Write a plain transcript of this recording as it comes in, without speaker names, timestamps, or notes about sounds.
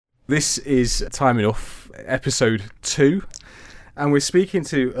This is Time Enough, episode 2, and we're speaking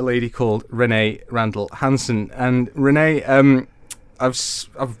to a lady called Renee Randall Hansen. And Renee,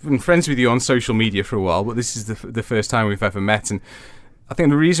 I've been friends with you on social media for a while, but this is the first time we've ever met. And I think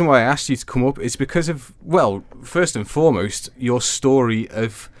the reason why I asked you to come up is because of, well, first and foremost, your story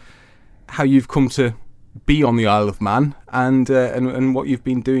of how you've come to be on the Isle of Man and what you've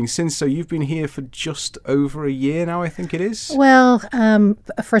been doing since. So you've been here for just over a year now, I think it is. Well,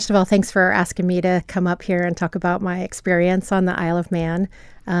 first of all, thanks for asking me to come up here and talk about my experience on the Isle of Man.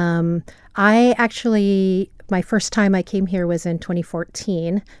 My first time I came here was in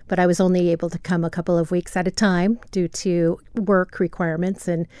 2014, but I was only able to come a couple of weeks at a time due to work requirements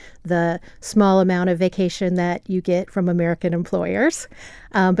and the small amount of vacation that you get from American employers.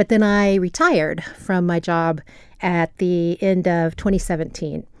 But then I retired from my job at the end of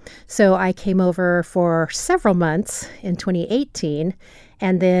 2017. So I came over for several months in 2018,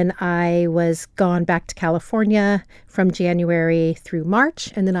 and then I was gone back to California from January through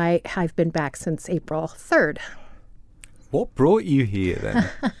March, and then I've been back since April 3rd. What brought you here then?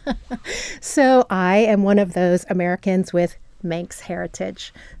 So I am one of those Americans with Manx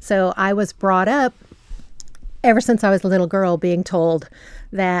heritage. So I was brought up ever since I was a little girl being told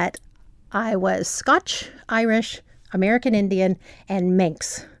that I was Scotch, Irish, American Indian, and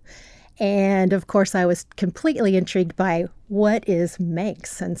Manx. And of course, I was completely intrigued by what is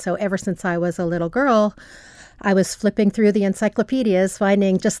Manx. And so ever since I was a little girl, I was flipping through the encyclopedias,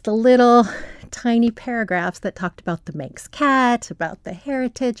 finding just the little tiny paragraphs that talked about the Manx cat, about the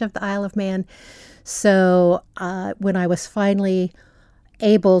heritage of the Isle of Man. So when I was finally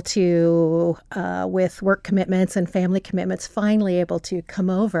able to, with work commitments and family commitments, finally able to come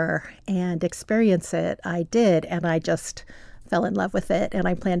over and experience it, I did. And I just fell in love with it, and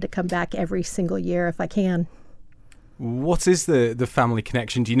I plan to come back every single year if I can. What is the family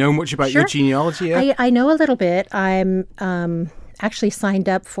connection? Do you know much about your genealogy yet? I know a little bit. I'm actually signed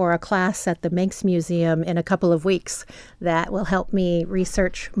up for a class at the Manx Museum in a couple of weeks that will help me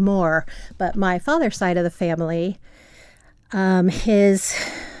research more. But my father's side of the family, his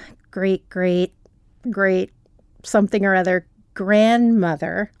great something or other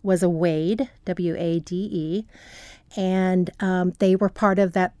grandmother was a Wade, W-A-D-E. And they were part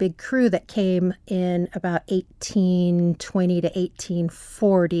of that big crew that came in about 1820 to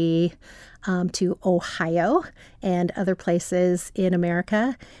 1840 to Ohio and other places in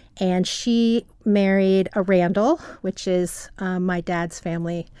America. And she married a Randall, which is my dad's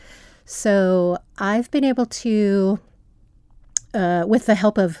family. So I've been able to, with the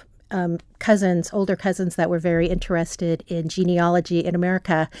help of older cousins that were very interested in genealogy in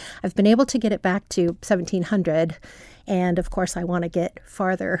America, I've been able to get it back to 1700. And of course, I want to get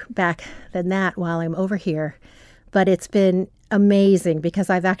farther back than that while I'm over here. But it's been amazing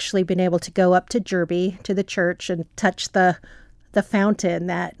because I've actually been able to go up to Derby, to the church, and touch the fountain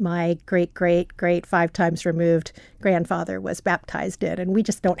that my great 5 times removed grandfather was baptized in. And we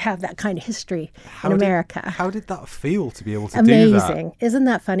just don't have that kind of history in America. How did that feel to be able to do that? Amazing. Isn't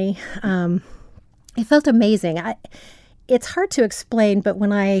that funny? It felt amazing. It's hard to explain, but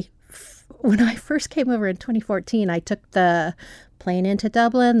when I first came over in 2014, I took the plane into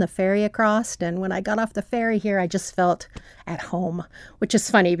Dublin, the ferry across, and when I got off the ferry here, I just felt at home, which is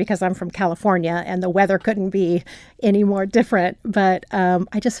funny because I'm from California and the weather couldn't be any more different, but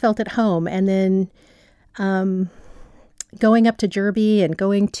I just felt at home. And then going up to Derby and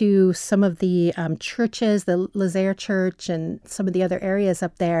going to some of the churches, the Lazaire Church and some of the other areas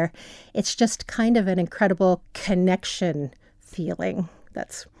up there, it's just kind of an incredible connection feeling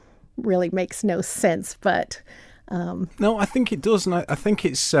that's really makes no sense, but no, I think it does, and I think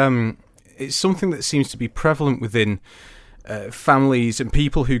it's something that seems to be prevalent within families and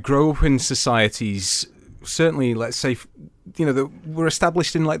people who grow up in societies. Certainly, let's say, that were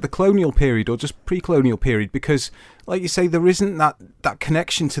established in like the colonial period or just pre-colonial period, because, like you say, there isn't that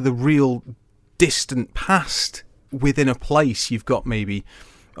connection to the real distant past within a place. You've got maybe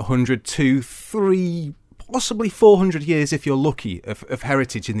 100, 200, 300, possibly 400 years, if you're lucky, of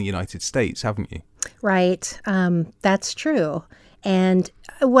heritage in the United States, haven't you? Right. That's true. And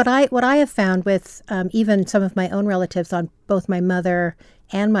what I have found with even some of my own relatives on both my mother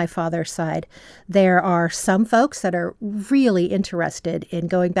and my father's side, there are some folks that are really interested in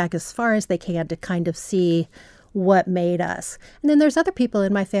going back as far as they can to kind of see what made us. And then there's other people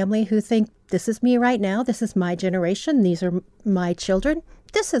in my family who think, this is me right now. This is my generation. These are my children.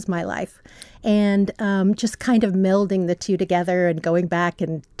 This is my life. And just kind of melding the two together and going back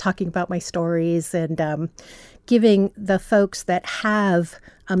and talking about my stories and giving the folks that have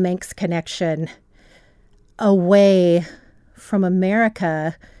a Manx connection a way from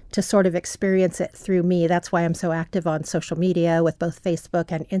America to sort of experience it through me. That's why I'm so active on social media with both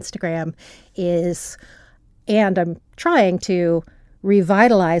Facebook and Instagram and I'm trying to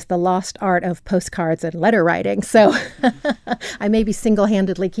revitalize the lost art of postcards and letter writing. So I may be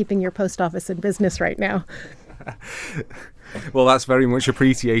single-handedly keeping your post office in business right now. Well, that's very much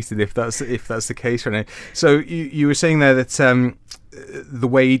appreciated if that's the case, Renee. So you were saying there that the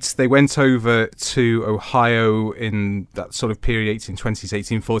Wades, they went over to Ohio in that sort of period,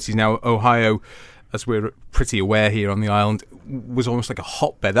 1820s, 1840s. Now, Ohio, as we're pretty aware here on the island, was almost like a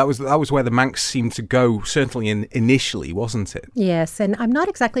hotbed. That was where the Manx seemed to go, certainly initially, wasn't it? Yes, and I'm not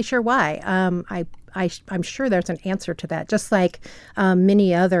exactly sure why. I'm sure there's an answer to that. Just like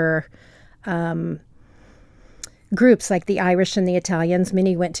many other groups, like the Irish and the Italians,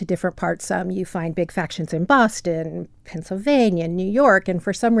 many went to different parts. You find big factions in Boston, Pennsylvania, New York, and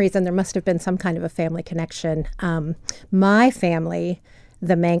for some reason there must have been some kind of a family connection. My family,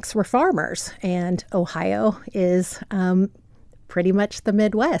 the Manx, were farmers, and Ohio is pretty much the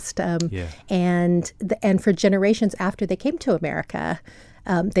Midwest. And for generations after they came to America,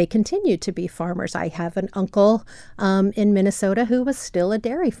 they continued to be farmers. I have an uncle in Minnesota who was still a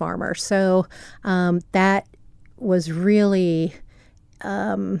dairy farmer. So that was really,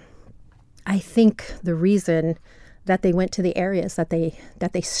 I think, the reason that they went to the areas that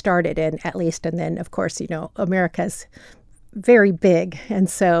they started in, at least. And then, of course, America's very big, and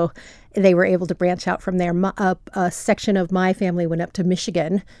so they were able to branch out from there. A section of my family went up to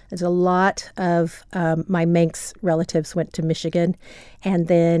Michigan. There's a lot of my Manx relatives went to Michigan, and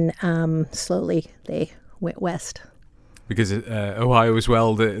then slowly they went west. Because Ohio as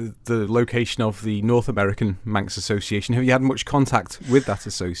well, the location of the North American Manx Association. Have you had much contact with that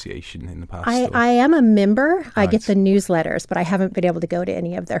association in the past? I am a member. Right. I get the newsletters, but I haven't been able to go to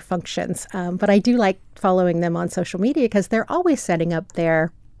any of their functions. But I do like following them on social media because they're always setting up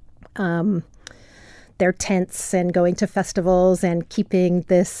their tents and going to festivals and keeping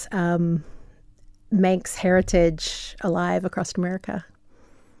this Manx heritage alive across America.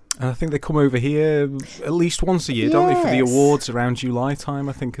 And I think they come over here at least once a year, don't they, for the awards around July time,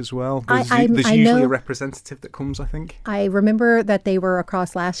 I think, as well. There's usually a representative that comes, I think. I remember that they were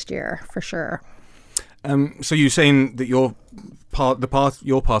across last year, for sure. So you're saying that your part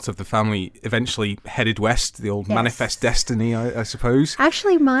of the family eventually headed west, the old Manifest Destiny, I suppose?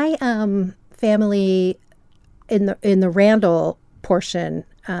 Actually, my family in the Randall portion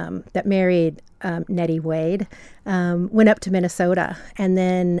that married Nettie Wade went up to Minnesota, and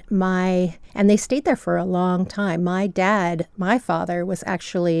then they stayed there for a long time. My father was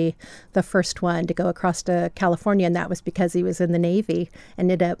actually the first one to go across to California, and that was because he was in the Navy,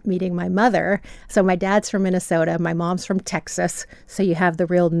 and ended up meeting my mother. So my dad's from Minnesota, my mom's from Texas, so you have the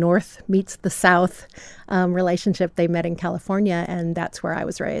real North meets the South relationship. They met in California, and that's where I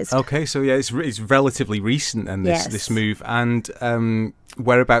was raised. Okay, so yeah, it's relatively recent, and this move. And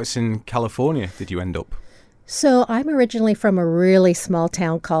whereabouts in California did you end up? So I'm originally from a really small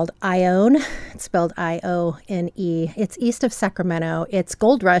town called Ione. It's spelled I-O-N-E. It's east of Sacramento. It's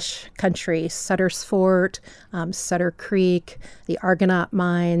Gold Rush country, Sutter's Fort, Sutter Creek, the Argonaut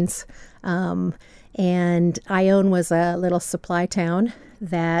Mines. And Ione was a little supply town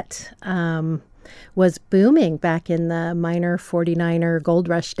that was booming back in the miner 49er gold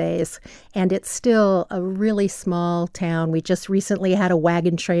rush days. And it's still a really small town. We just recently had a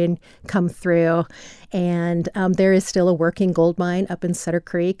wagon train come through, and there is still a working gold mine up in Sutter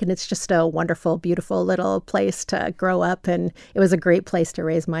Creek. And it's just a wonderful, beautiful little place to grow up. And it was a great place to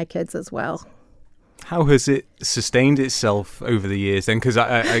raise my kids as well. How has it sustained itself over the years then? Because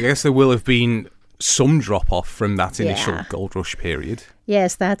I guess there will have been some drop off from that initial gold rush period.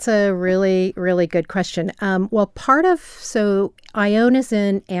 Yes, that's a really, really good question. So Ione is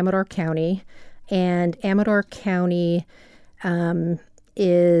in Amador County, and Amador County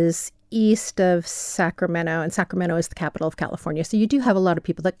is east of Sacramento, and Sacramento is the capital of California. So you do have a lot of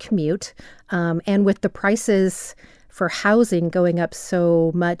people that commute, and with the prices for housing going up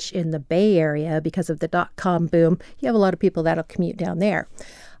so much in the Bay Area because of the .com boom, you have a lot of people that'll commute down there.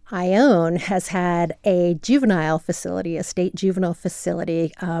 Ione has had a juvenile facility, a state juvenile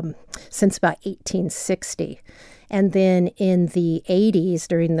facility, since about 1860. And then in the 80s,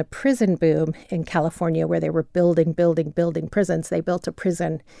 during the prison boom in California, where they were building prisons, they built a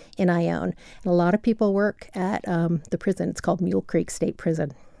prison in Ione. And a lot of people work at the prison. It's called Mule Creek State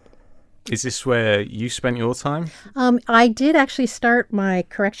Prison. Is this where you spent your time? I did actually start my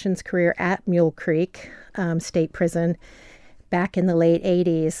corrections career at Mule Creek State Prison back in the late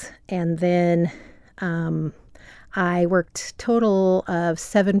 80s. And then I worked total of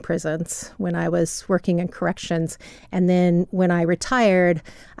 7 prisons when I was working in corrections. And then when I retired,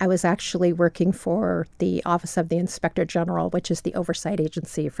 I was actually working for the Office of the Inspector General, which is the oversight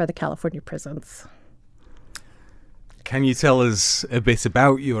agency for the California prisons. Can you tell us a bit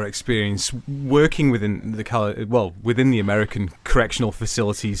about your experience working within the American correctional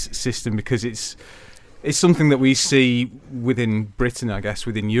facilities system? Because it's something that we see within Britain, I guess,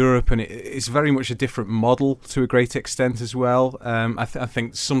 within Europe, and it's very much a different model to a great extent as well. I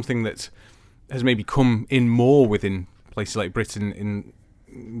think something that has maybe come in more within places like Britain in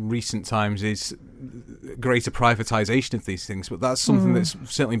recent times is greater privatisation of these things, but that's something that's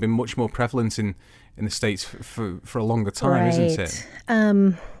certainly been much more prevalent in the States for a longer time, isn't it?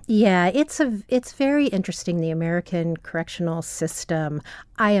 Yeah, it's very interesting, the American correctional system.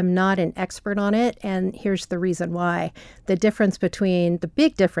 I am not an expert on it, and here's the reason why. The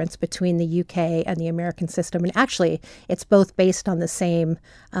big difference between the UK and the American system, and actually it's both based on the same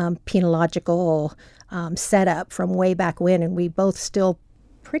penological setup from way back when, and we both still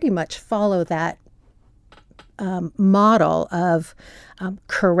pretty much follow that model of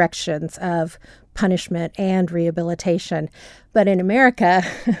corrections, of punishment and rehabilitation. But in America,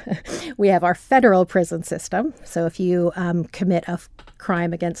 we have our federal prison system. So if you commit a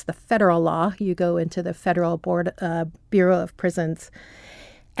crime against the federal law, you go into the Federal Bureau of Prisons.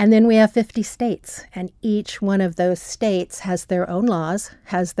 And then we have 50 states, and each one of those states has their own laws,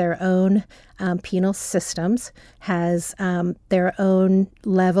 has their own penal systems, has their own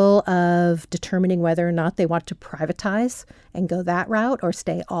level of determining whether or not they want to privatize and go that route or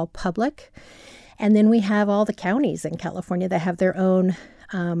stay all public. And then we have all the counties in California that have their own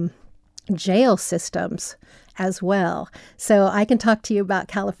jail systems as well. So I can talk to you about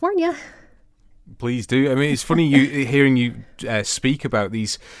California. Please do. I mean, it's funny hearing you speak about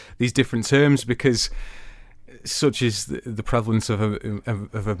these different terms, because such is the prevalence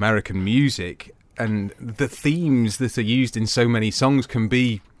of American music, and the themes that are used in so many songs can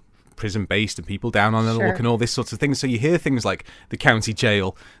be prison-based and people down on their luck and all this sorts of things. So you hear things like the county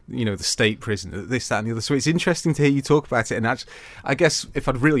jail, the state prison, this, that, and the other. So it's interesting to hear you talk about it. And I guess if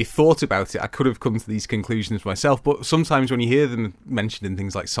I'd really thought about it, I could have come to these conclusions myself. But sometimes when you hear them mentioned in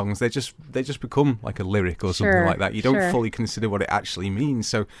things like songs, they just become like a lyric or something like that. You don't fully consider what it actually means.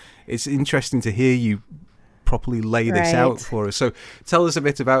 So it's interesting to hear you properly lay this out for us. So tell us a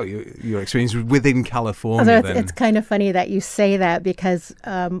bit about your experience within California. So it's kind of funny that you say that, because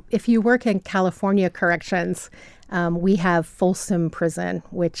if you work in California corrections, we have Folsom Prison,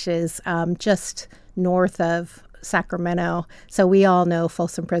 which is just north of Sacramento. So we all know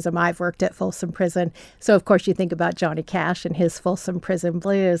Folsom Prison. I've worked at Folsom Prison. So of course you think about Johnny Cash and his Folsom Prison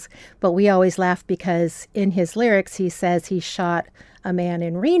Blues. But we always laugh because in his lyrics he says he shot a man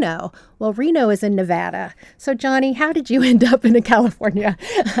in Reno. Well, Reno is in Nevada. So Johnny, how did you end up in a California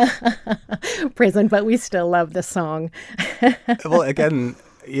prison? But we still love the song. Well, again,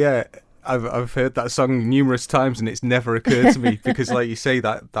 yeah, I've heard that song numerous times, and it's never occurred to me because, like you say,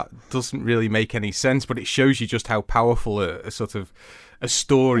 that doesn't really make any sense, but it shows you just how powerful a sort of a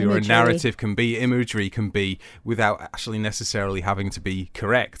story or a narrative can be, imagery can be, without actually necessarily having to be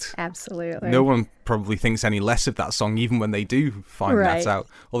correct. Absolutely. No one probably thinks any less of that song, even when they do find that out.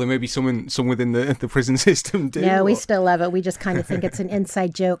 Although maybe some within the prison system do. Yeah, we still love it. We just kind of think it's an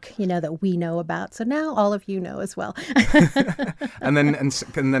inside joke, that we know about. So now all of you know as well. and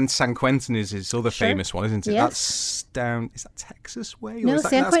then San Quentin is his other famous one, isn't it? Yes. That's down. Is that Texas way? No,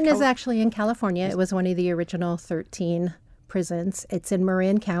 San Quentin is actually in California. It was one of the original 13 prisons. It's in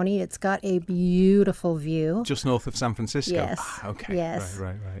Marin County. It's got a beautiful view. Just north of San Francisco? Yes. Okay. Yes.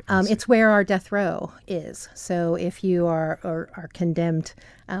 Right. It's where our death row is. So if you are, or our condemned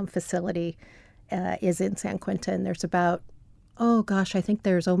facility is in San Quentin, there's about, I think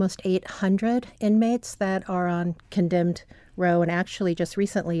there's almost 800 inmates that are on condemned row. And actually just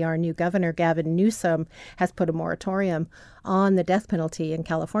recently our new governor, Gavin Newsom, has put a moratorium on the death penalty in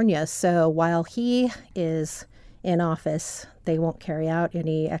California. So while he is in office, they won't carry out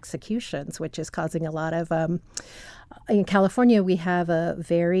any executions, which is causing a lot of... in California, we have a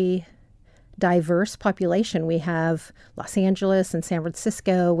very diverse population. We have Los Angeles and San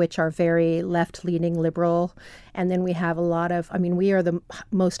Francisco, which are very left-leaning liberal. And then we have a lot of... we are the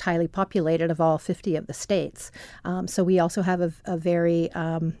most highly populated of all 50 of the states. So we also have a very...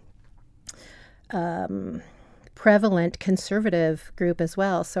 prevalent conservative group as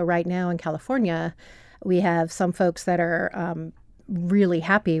well. So right now in California, we have some folks that are really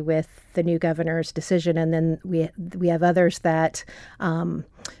happy with the new governor's decision, and then we have others that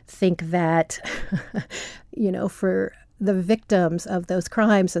think that, for the victims of those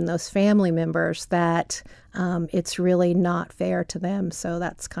crimes and those family members that it's really not fair to them. So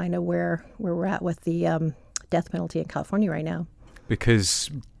that's kind of where we're at with the death penalty in California right now.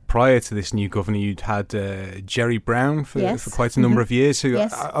 Because prior to this new governor, you'd had Jerry Brown for quite a number of years. Who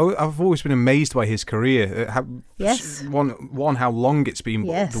I've always been amazed by his career. One, how long it's been,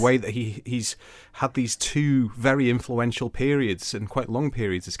 the way that he's had these two very influential periods and quite long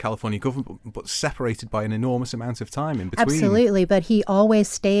periods as California governor, but separated by an enormous amount of time in between. Absolutely, but he always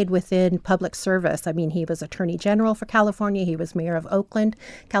stayed within public service. I mean, he was Attorney General for California. He was Mayor of Oakland,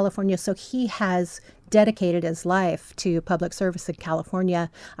 California. So he has dedicated his life to public service in California.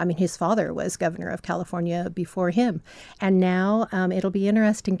 I mean, his father was governor of California before him. And now it'll be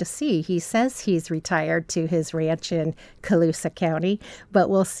interesting to see. He says he's retired to his ranch in Colusa County, but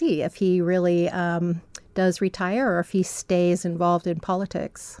we'll see if he really does retire or if he stays involved in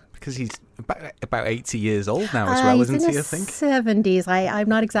politics. Because he's about 80 years old now as well, isn't he, I think? 70s. I'm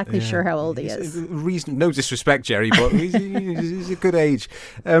not exactly sure how old he is. No disrespect, Jerry, but he's a good age.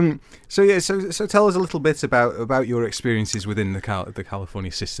 So tell us a little bit about your experiences within the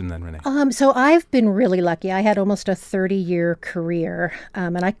California system then, Renee. So I've been really lucky. I had almost a 30-year career,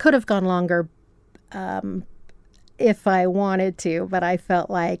 and I could have gone longer if I wanted to, but I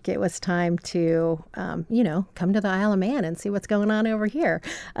felt like it was time to, come to the Isle of Man and see what's going on over here.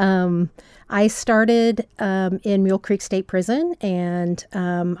 I started in Mule Creek State Prison, and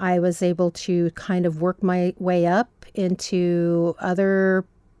I was able to kind of work my way up into other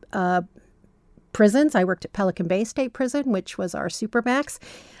prisons. I worked at Pelican Bay State Prison, which was our Supermax.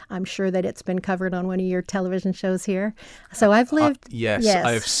 I'm sure that it's been covered on one of your television shows here. So I've lived... Yes,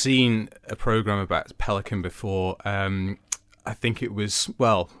 I've seen a program about Pelican before. I think it was,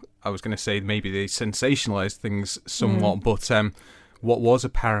 I was going to say maybe they sensationalized things somewhat, but what was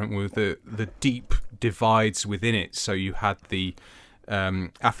apparent were the deep divides within it. So you had the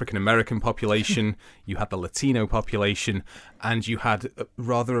African-American population, you had the Latino population, and you had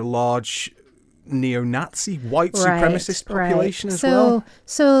rather a large neo-Nazi white supremacist population as well.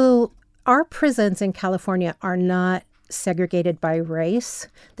 So our prisons in California are not segregated by race.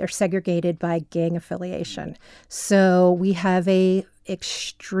 They're segregated by gang affiliation. So we have a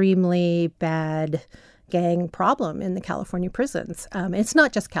extremely bad gang problem in the California prisons. It's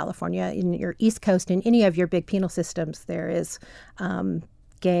not just California. In your East Coast, in any of your big penal systems, there is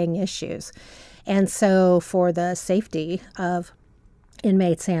gang issues. And so for the safety of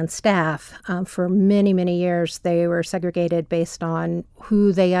inmates and staff, for many, many years, they were segregated based on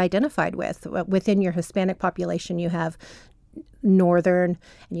who they identified with. Within your Hispanic population, you have Northern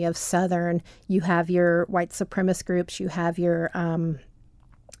and you have Southern. You have your white supremacist groups. You have your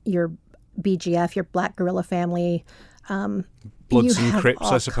BGF, your Black Guerrilla Family. Bloods and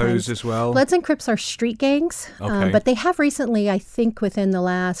Crips, I suppose, as well. Bloods and Crips are street gangs, but they have recently, I think within the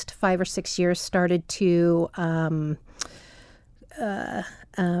last 5 or 6 years, started to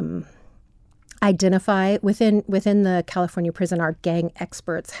identify within the California prison. Our gang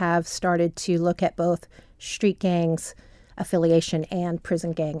experts have started to look at both street gangs affiliation and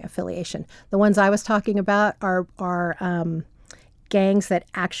prison gang affiliation. The ones I was talking about are gangs that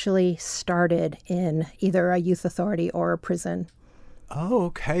actually started in either a youth authority or a prison. Oh,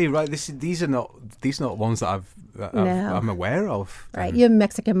 okay, right. These are not ones that I'm aware of. Right, you have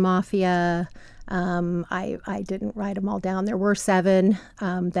Mexican Mafia. I didn't write them all down. There were 7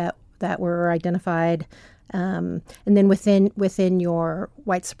 that were identified, and then within your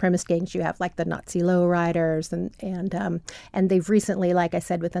white supremacist gangs, you have like the Nazi lowriders, and they've recently, like I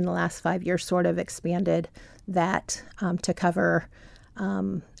said, within the last 5 years, sort of expanded that to cover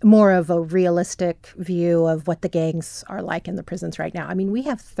more of a realistic view of what the gangs are like in the prisons right now. I mean, we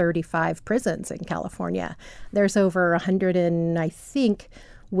have 35 prisons in California. There's over 100, and I think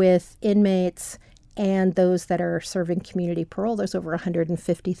with inmates and those that are serving community parole, there's over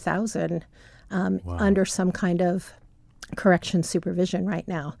 150,000 under some kind of correction supervision right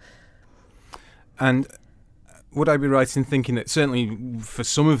now. And would I be right in thinking that certainly for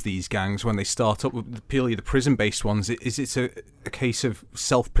some of these gangs, when they start up with purely the prison-based ones, is it a case of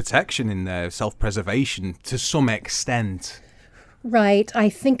self-protection in there, self-preservation to some extent? Right. I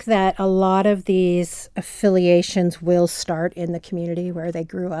think that a lot of these affiliations will start in the community where they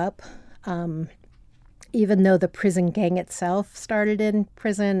grew up. Even though the prison gang itself started in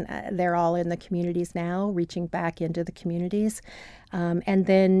prison, they're all in the communities now, reaching back into the communities. And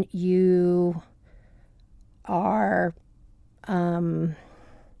then you are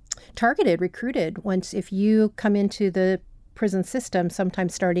targeted, recruited. If you come into the prison system,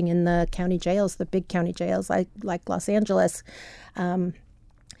 sometimes starting in the county jails, the big county jails like Los Angeles,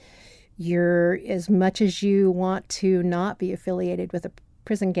 you're, as much as you want to not be affiliated with a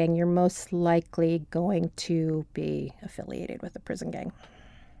prison gang, you're most likely going to be affiliated with a prison gang.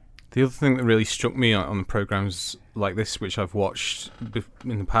 The other thing that really struck me on programs like this, which I've watched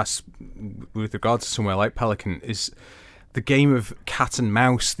in the past with regards to somewhere like Pelican, is the game of cat and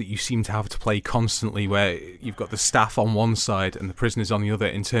mouse that you seem to have to play constantly, where you've got the staff on one side and the prisoners on the other,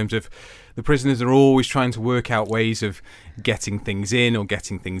 in terms of the prisoners are always trying to work out ways of getting things in or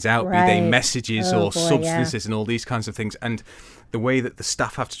getting things out, be they messages or substances and all these kinds of things. And the way that the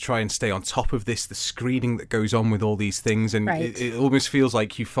staff have to try and stay on top of this, the screening that goes on with all these things, and it almost feels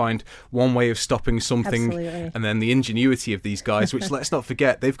like you find one way of stopping something, and then the ingenuity of these guys, which let's not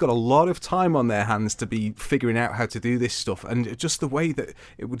forget, they've got a lot of time on their hands to be figuring out how to do this stuff, and just the way that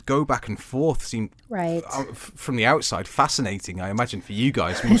it would go back and forth seemed, from the outside, fascinating. I imagine for you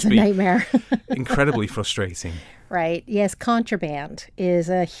guys must be nightmare. Incredibly frustrating. Right. Yes, contraband is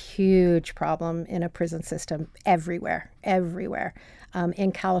a huge problem in a prison system everywhere.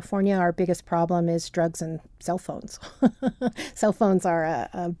 In California, our biggest problem is drugs and cell phones. Cell phones are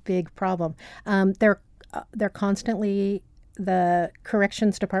a big problem. They're constantly, the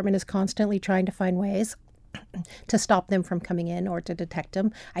corrections department is constantly trying to find ways to stop them from coming in or to detect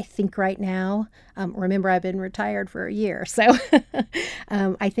them. I think right now, remember I've been retired for a year, so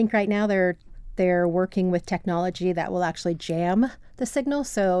I think right now they're working with technology that will actually jam the signal,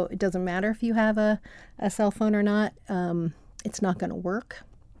 so it doesn't matter if you have a cell phone or not. It's not going to work.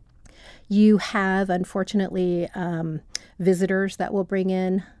 You have, unfortunately, visitors that will bring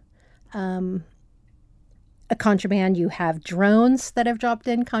in a contraband. You have drones that have dropped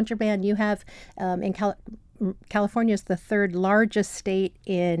in contraband. You have, California is the third largest state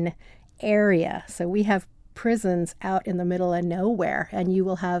in area, so we have prisons out in the middle of nowhere, and you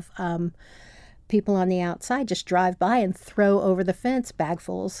will have people on the outside just drive by and throw over the fence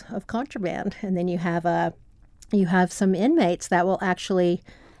bagfuls of contraband. And then you have some inmates that will actually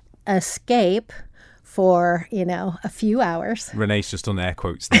escape for, a few hours. Renee's just done air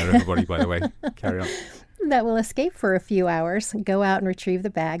quotes there, everybody, by the way. Carry on. That will escape for a few hours, go out and retrieve the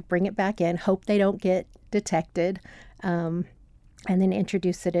bag, bring it back in, hope they don't get detected, and then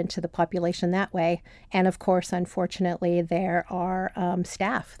introduce it into the population that way. And of course, unfortunately, there are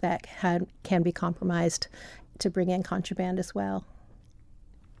staff that can be compromised to bring in contraband as well.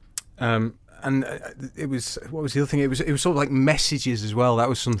 And it was, what was the other thing? It was sort of like messages as well. That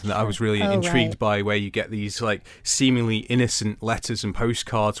was something that I was really intrigued by, where you get these like seemingly innocent letters and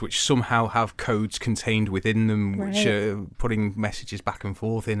postcards which somehow have codes contained within them, which are putting messages back and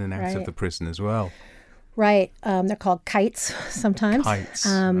forth in and out of the prison as well. Right. They're called kites sometimes.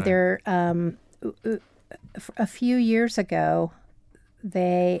 They're a few years ago,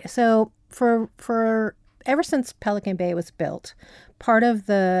 for ever since Pelican Bay was built, part of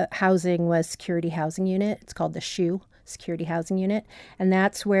the housing was security housing unit. It's called the SHU, security housing unit. And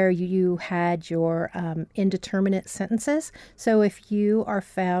that's where you had your indeterminate sentences. So if you are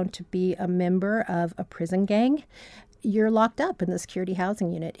found to be a member of a prison gang, you're locked up in the security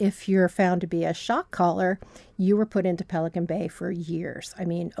housing unit. If you're found to be a shock collar, you were put into Pelican Bay for years. I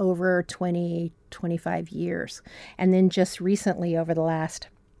mean, over 20, 25 years. And then just recently, over the last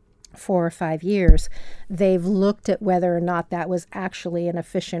 4 or 5 years, they've looked at whether or not that was actually an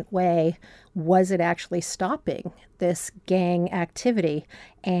efficient way. Was it actually stopping this gang activity?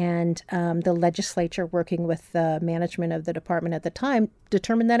 And the legislature, working with the management of the department at the time,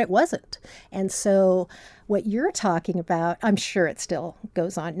 determined that it wasn't. And so what you're talking about, I'm sure it still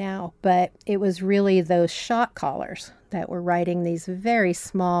goes on now, but it was really those shot callers that were writing these very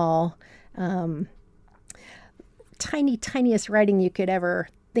small, tiniest writing you could ever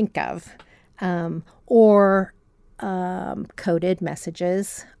think of, or coded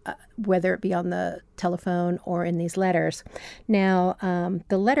messages, whether it be on the telephone or in these letters. Now,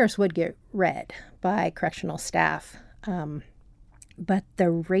 the letters would get read by correctional staff, but the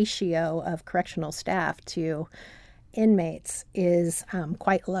ratio of correctional staff to inmates is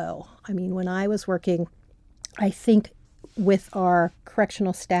quite low. I mean, when I was working, I think with our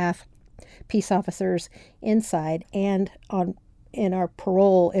correctional staff, peace officers inside and in our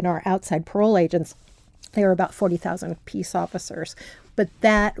outside parole agents, there were about 40,000 peace officers, but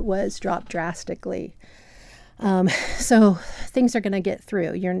that was dropped drastically. So things are going to get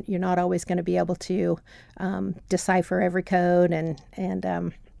through. You're not always going to be able to decipher every code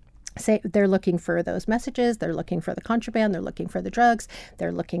and say they're looking for those messages. They're looking for the contraband. They're looking for the drugs.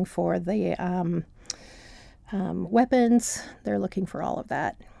 They're looking for the weapons. They're looking for all of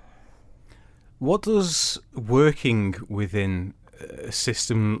that. What does working within a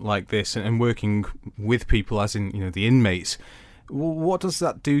system like this and working with people, as in, the inmates, What does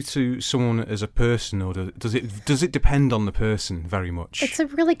that do to someone as a person, or does it depend on the person very much? It's a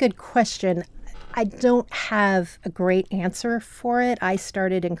really good question. I don't have a great answer for it. I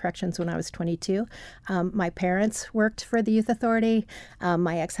started in corrections when I was 22. My parents worked for the Youth Authority.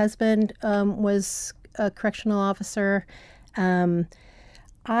 My ex-husband was a correctional officer.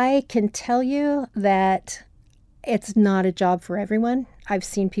 I can tell you that it's not a job for everyone. I've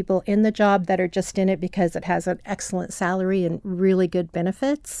seen people in the job that are just in it because it has an excellent salary and really good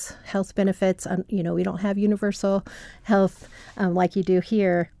benefits, health benefits. We don't have universal health like you do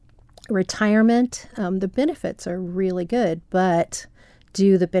here. Retirement, the benefits are really good, but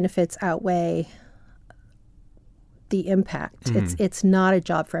do the benefits outweigh the impact? It's not a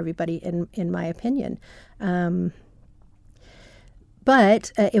job for everybody, in my opinion.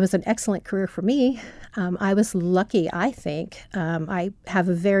 But it was an excellent career for me. I was lucky, I think. I have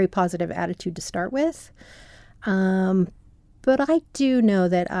a very positive attitude to start with. But I do know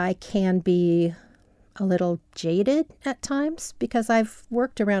that I can be a little jaded at times because I've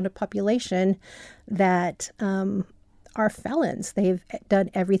worked around a population that are felons. They've done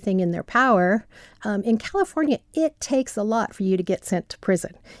everything in their power. In California, it takes a lot for you to get sent to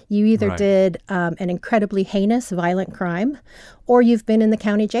prison. You either did an incredibly heinous, violent crime, or you've been in the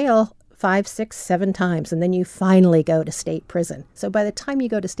county jail 5, 6, 7 times, and then you finally go to state prison. So by the time you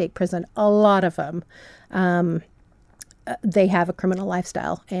go to state prison, a lot of them, they have a criminal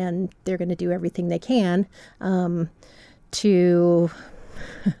lifestyle, and they're going to do everything they can to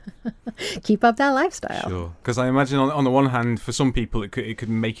keep up that lifestyle. Sure, because I imagine on the one hand, for some people, it could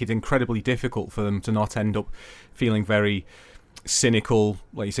make it incredibly difficult for them to not end up feeling very cynical,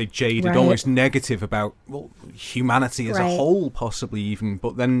 like you say, jaded, almost negative about humanity as a whole, possibly even.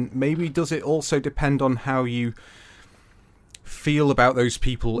 But then maybe does it also depend on how you feel about those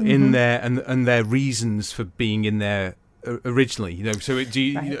people in there and their reasons for being in there originally, so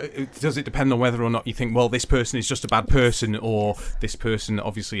does it depend on whether or not you think, well, this person is just a bad person, or this person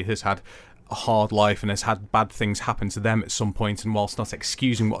obviously has had a hard life and has had bad things happen to them at some point, and whilst not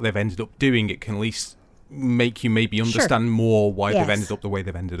excusing what they've ended up doing, it can at least make you maybe understand more why they've ended up the way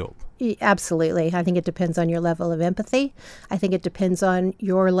they've ended up. Absolutely. I think it depends on your level of empathy. I think it depends on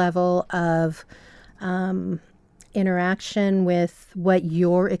your level of interaction with what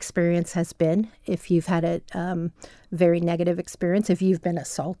your experience has been. If you've had a very negative experience, if you've been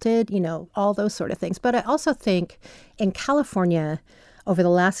assaulted, all those sort of things. But I also think in California over the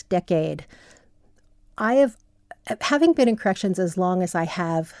last decade, having been in corrections as long as I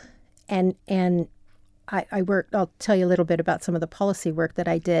have, and I worked, I'll tell you a little bit about some of the policy work that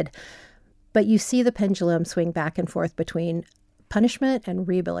I did, but you see the pendulum swing back and forth between punishment and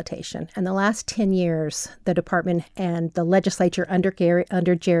rehabilitation. And the last 10 years, the department and the legislature under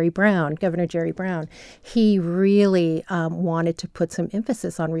Jerry Brown, Governor Jerry Brown, he really wanted to put some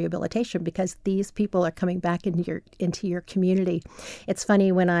emphasis on rehabilitation because these people are coming back into your community. It's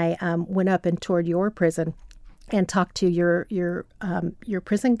funny, when I went up and toured your prison and talked to your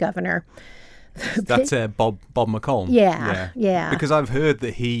prison governor. That's Bob McCollum. Yeah. Because I've heard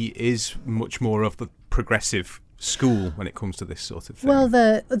that he is much more of the progressive school when it comes to this sort of thing. Well,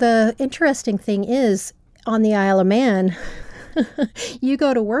 the interesting thing is, on the Isle of Man, you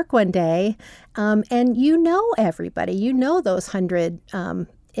go to work one day and you know everybody. You know those 100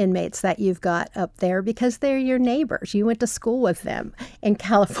 inmates that you've got up there because they're your neighbors. You went to school with them. In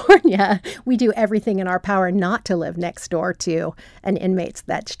California, we do everything in our power not to live next door to an inmate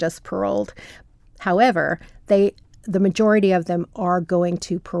that's just paroled. However, the majority of them are going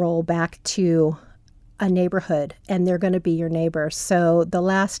to parole back to a neighborhood, and they're going to be your neighbors. So the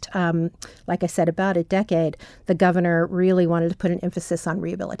last, like I said, about a decade, the governor really wanted to put an emphasis on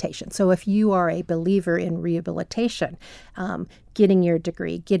rehabilitation. So if you are a believer in rehabilitation, getting your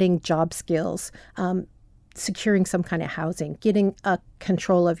degree, getting job skills, securing some kind of housing, getting a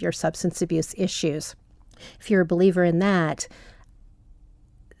control of your substance abuse issues, if you're a believer in that,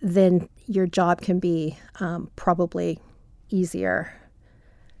 then your job can be probably easier.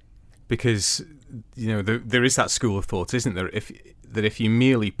 Because there is that school of thought, isn't there? If you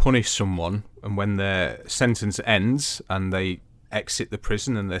merely punish someone, and when their sentence ends and they exit the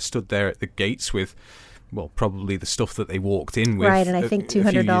prison and they're stood there at the gates with, well, probably the stuff that they walked in with, right? And I think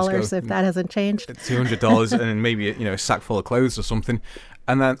 $200 if that hasn't changed. $200 and maybe a sack full of clothes or something,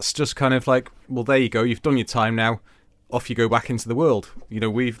 and that's just kind of like, well, there you go, you've done your time now, off you go back into the world.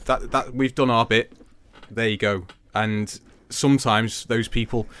 We've done our bit. There you go. And sometimes those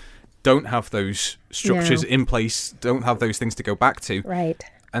people don't have those structures in place, don't have those things to go back to. Right.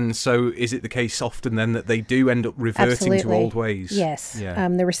 And so is it the case often then that they do end up reverting to old ways? Yes. Yeah.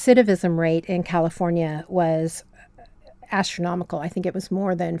 The recidivism rate in California was astronomical. I think it was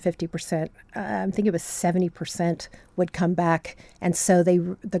more than 50%. I think it was 70% would come back. And so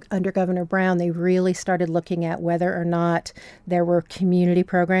under Governor Brown, they really started looking at whether or not there were community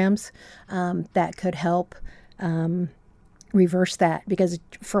programs that could help reverse that. Because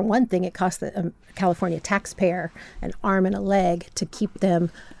for one thing, it cost the California taxpayer an arm and a leg to keep them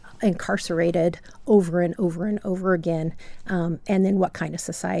incarcerated over and over and over again. And then what kind of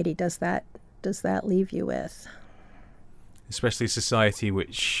society does that leave you with? Especially a society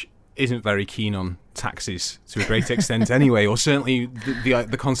which isn't very keen on taxes to a great extent anyway, or certainly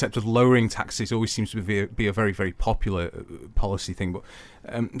the concept of lowering taxes always seems to be a very, very popular policy thing.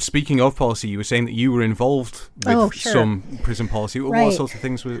 But speaking of policy, you were saying that you were involved with some prison policy. Right. What sorts of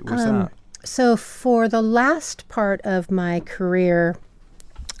things was that? So for the last part of my career,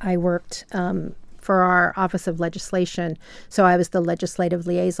 I worked for our Office of Legislation. So I was the legislative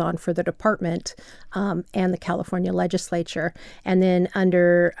liaison for the department and the California legislature. And then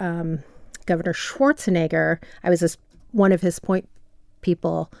under Governor Schwarzenegger, I was one of his point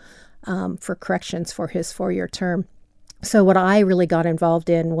people for corrections for his 4-year term. So what I really got involved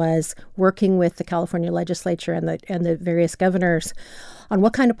in was working with the California legislature and the various governors on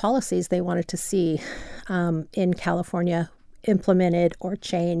what kind of policies they wanted to see in California implemented or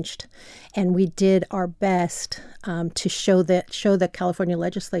changed. And we did our best to show the California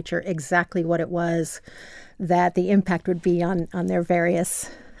legislature exactly what it was that the impact would be on their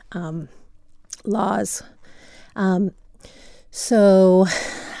various laws. So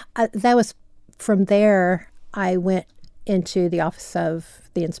that was from there. I went into the Office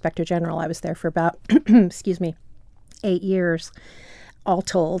of the Inspector General. I was there for about 8 years, all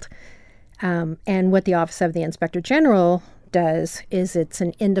told. And what the Office of the Inspector General does is it's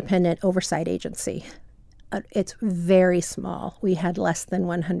an independent oversight agency. It's very small. We had less than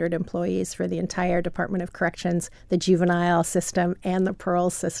 100 employees for the entire Department of Corrections, the juvenile system, and the parole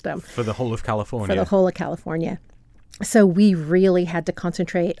system. For the whole of California? For the whole of California. So we really had to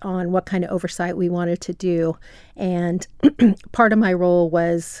concentrate on what kind of oversight we wanted to do. And part of my role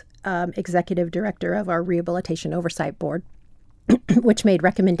was executive director of our Rehabilitation Oversight Board, which made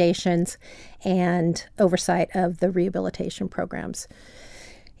recommendations and oversight of the rehabilitation programs.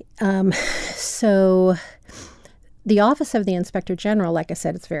 So the Office of the Inspector General, like I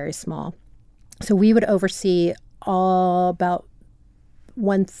said, it's very small. So we would oversee about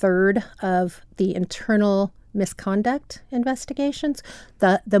 1/3 of the internal misconduct investigations,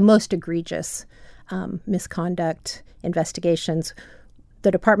 the most egregious misconduct investigations.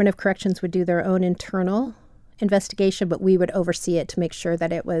 The Department of Corrections would do their own internal investigation, but we would oversee it to make sure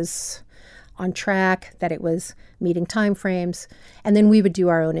that it was on track, that it was meeting timeframes, and then we would do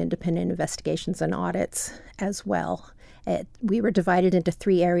our own independent investigations and audits as well. We were divided into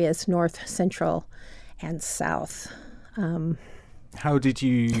 3 areas: North, Central, and South. How did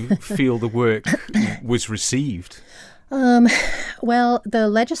you feel the work was received? Well, the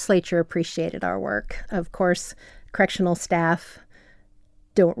legislature appreciated our work. Of course, correctional staff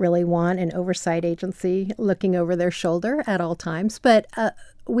don't really want an oversight agency looking over their shoulder at all times. But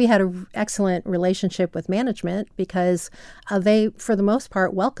we had an excellent relationship with management because they, for the most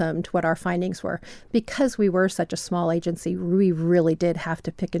part, welcomed what our findings were. Because we were such a small agency, we really did have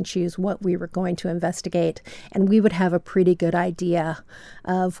to pick and choose what we were going to investigate. And we would have a pretty good idea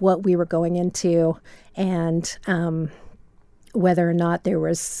of what we were going into and whether or not there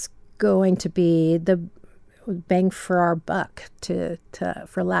was going to be the bang for our buck,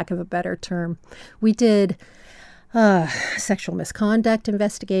 for lack of a better term. We did sexual misconduct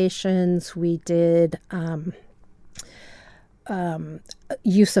investigations. We did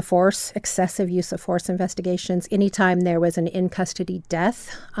use of force, excessive use of force investigations. Anytime there was an in-custody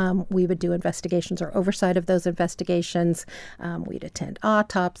death, we would do investigations or oversight of those investigations. We'd attend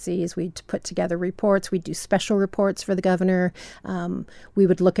autopsies. We'd put together reports. We'd do special reports for the governor. We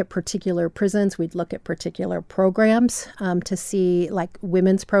would look at particular prisons. We'd look at particular programs to see, like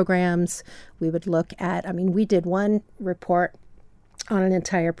women's programs. We would look at, we did one report on an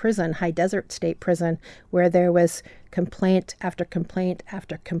entire prison, High Desert State Prison, where there was complaint after complaint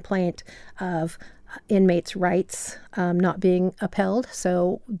after complaint of inmates' rights not being upheld.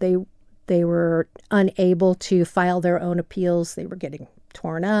 So they were unable to file their own appeals. They were getting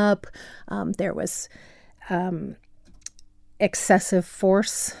torn up. There was excessive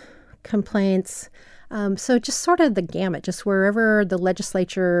force complaints. So just sort of the gamut, just wherever the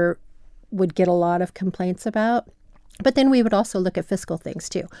legislature would get a lot of complaints about. But then we would also look at fiscal things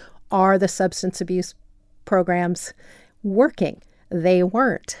too. Are the substance abuse programs working? They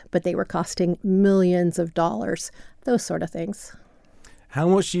weren't, but they were costing millions of dollars, those sort of things. How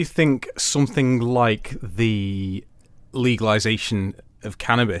much do you think something like the legalization of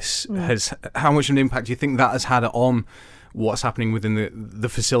cannabis how much of an impact do you think that has had on what's happening within the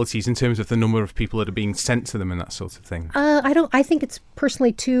facilities in terms of the number of people that are being sent to them and that sort of thing? I think it's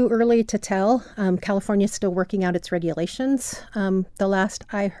personally too early to tell. California is still working out its regulations, the last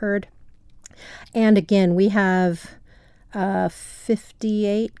I heard. And again, we have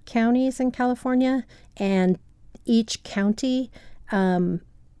 58 counties in California, and each county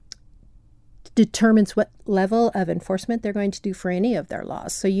determines what level of enforcement they're going to do for any of their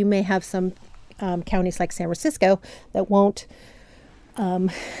laws. So you may have some counties like San Francisco that won't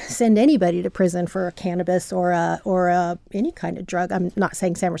send anybody to prison for a cannabis or any kind of drug. I'm not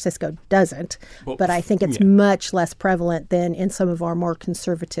saying San Francisco doesn't, but I think it's much less prevalent than in some of our more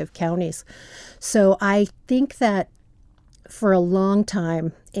conservative counties. So I think that for a long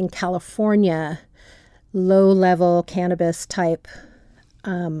time in California, low-level cannabis type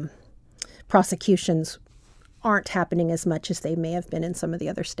prosecutions aren't happening as much as they may have been in some of the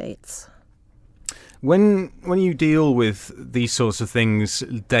other states. When you deal with these sorts of things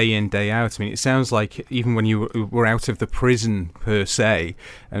day in, day out, I mean, it sounds like even when you were out of the prison per se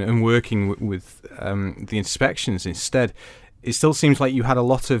and working with the inspections instead, it still seems like you had a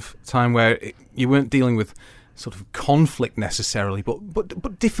lot of time where you weren't dealing with sort of conflict necessarily,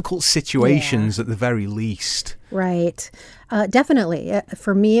 but difficult situations at the very least. Right. Definitely.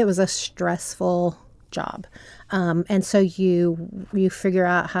 For me, it was a stressful job. And so you figure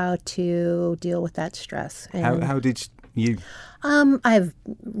out how to deal with that stress. And how did you? I have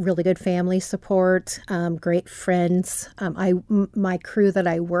really good family support, great friends. My crew that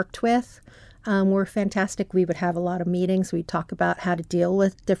I worked with were fantastic. We would have a lot of meetings. We'd talk about how to deal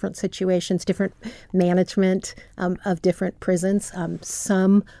with different situations, different management of different prisons.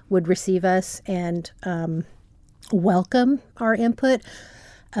 Some would receive us and welcome our input.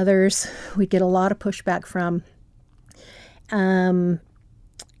 Others we'd get a lot of pushback from.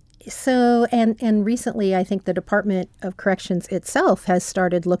 So recently, I think the Department of Corrections itself has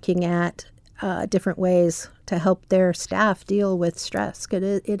started looking at different ways to help their staff deal with stress. It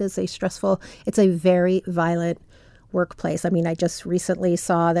is it's a very violent workplace. I mean, I just recently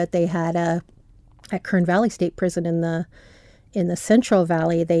saw that they had at Kern Valley State Prison in the Central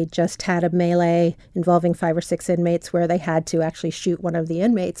Valley, they just had a melee involving 5 or 6 inmates where they had to actually shoot one of the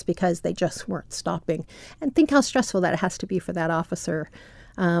inmates because they just weren't stopping. And think how stressful that has to be for that officer.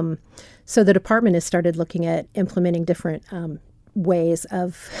 So the department has started looking at implementing different ways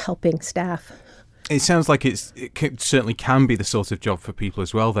of helping staff. It sounds like it certainly can be the sort of job for people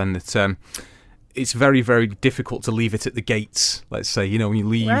as well, then, that it's very, very difficult to leave it at the gates, let's say. You know, when you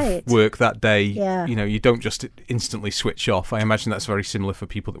leave work that day, you know, you don't just instantly switch off. I imagine that's very similar for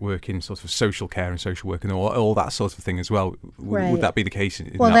people that work in sort of social care and social work and all that sort of thing as well. Would that be the case in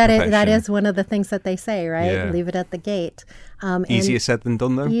that profession? That is one of the things that they say, right? Yeah. Leave it at the gate. Easier said than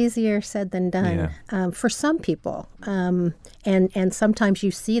done, though? Easier said than done for some people. And sometimes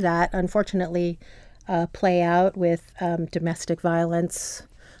you see that, unfortunately, play out with domestic violence,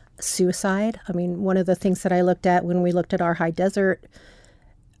 suicide. I mean, one of the things that I looked at when we looked at our high desert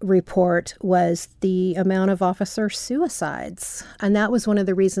report was the amount of officer suicides. And that was one of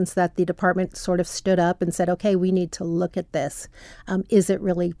the reasons that the department sort of stood up and said, okay, we need to look at this. Is it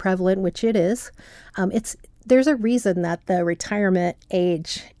really prevalent? Which it is. There's a reason that the retirement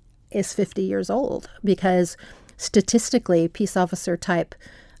age is 50 years old, because statistically, peace officer type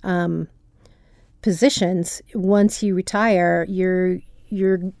positions, once you retire, you're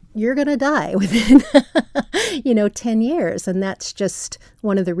going to die within 10 years. And that's just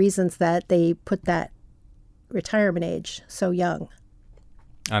one of the reasons that they put that retirement age so young.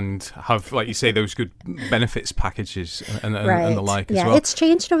 And have, like you say, those good benefits packages and the like as well. Yeah, it's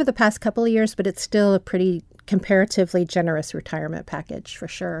changed over the past couple of years, but it's still a pretty comparatively generous retirement package for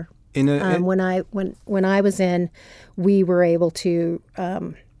sure. When I was in, we were able to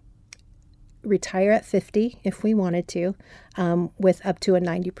retire at 50 if we wanted to, with up to a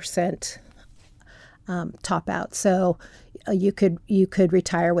 90% top out. So you could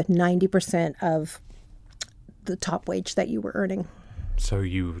retire with 90% of the top wage that you were earning. So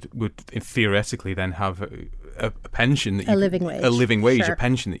you would theoretically then have a pension that a living wage, sure. A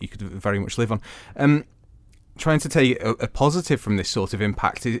pension that you could very much live on. Trying to take a positive from this sort of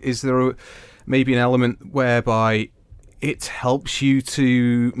impact, is there maybe an element whereby it helps you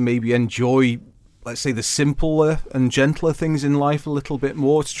to maybe enjoy, let's say, the simpler and gentler things in life a little bit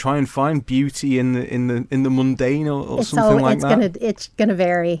more, to try and find beauty in the mundane or something like that? It's gonna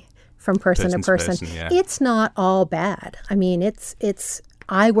vary from person to person. Yeah. It's not all bad. I mean,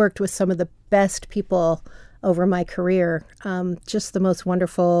 I worked with some of the best people over my career, just the most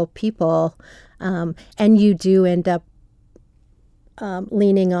wonderful people. And you do end up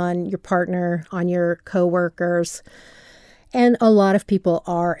leaning on your partner, on your coworkers. And a lot of people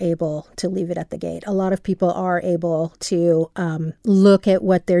are able to leave it at the gate. A lot of people are able to look at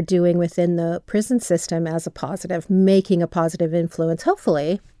what they're doing within the prison system as a positive, making a positive influence,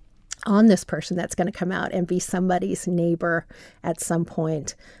 hopefully, on this person that's going to come out and be somebody's neighbor at some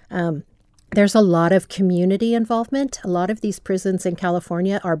point. There's a lot of community involvement. A lot of these prisons in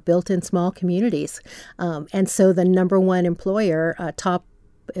California are built in small communities. And so the number one employer, top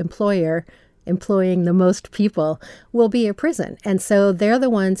employer, employing the most people will be a prison. And so they're the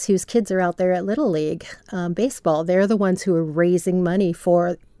ones whose kids are out there at Little League baseball. They're the ones who are raising money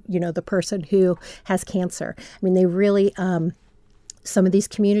for, the person who has cancer. I mean, they really, some of these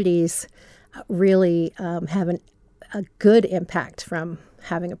communities really have a good impact from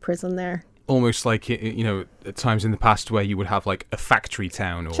having a prison there. Almost like, at times in the past where you would have like a factory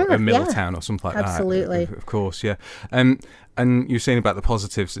town or a mill town or something like Absolutely. that. Of course, yeah. And you're saying about the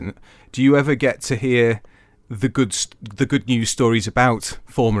positives. And do you ever get to hear the good news stories about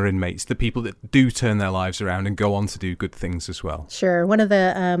former inmates, the people that do turn their lives around and go on to do good things as well? Sure. One of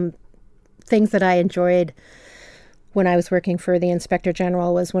the things that I enjoyed when I was working for the Inspector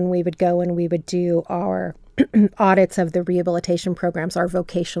General was when we would go and we would do our audits of the rehabilitation programs, our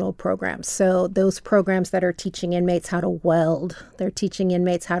vocational programs. So those programs that are teaching inmates how to weld, they're teaching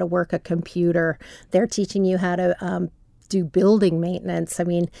inmates how to work a computer, they're teaching you how to do building maintenance. I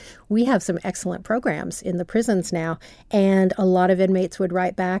mean, we have some excellent programs in the prisons now, and a lot of inmates would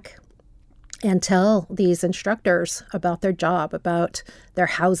write back and tell these instructors about their job, about their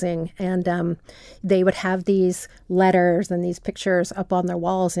housing. And they would have these letters and these pictures up on their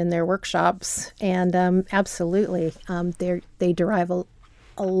walls in their workshops. And absolutely, they derive a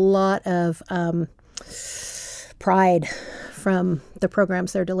lot of pride from the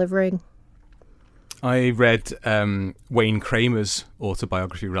programs they're delivering. I read Wayne Kramer's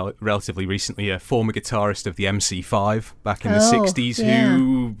autobiography relatively recently, a former guitarist of the MC5 back in the 60s,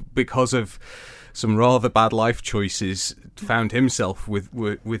 who, because of some rather bad life choices, found himself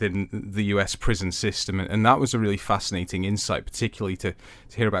within the US prison system. And that was a really fascinating insight, particularly to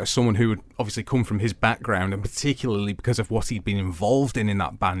hear about someone who would obviously come from his background, and particularly because of what he'd been involved in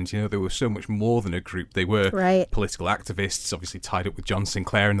that band. They were so much more than a group. They were political activists, obviously tied up with John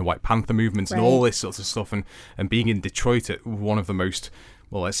Sinclair and the White Panther movement and all this sort of stuff. And being in Detroit at one of the most,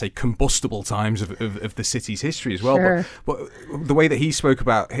 well, let's say, combustible times of the city's history as well. Sure. But the way that he spoke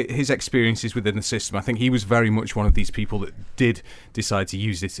about his experiences within the system, I think he was very much one of these people that did decide to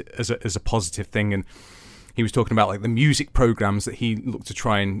use it as a positive thing. And he was talking about like the music programs that he looked to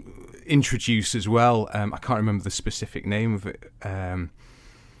try and introduce as well. I can't remember the specific name of it. I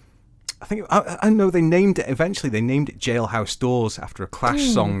think I know they named it Jailhouse Doors after a Clash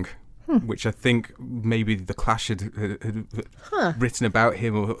song. Which I think maybe the Clash had written about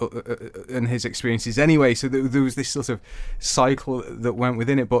him and his experiences anyway. So there was this sort of cycle that went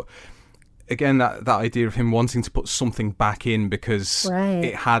within it. But again, that idea of him wanting to put something back in because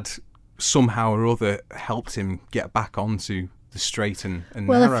it had somehow or other helped him get back onto the straight and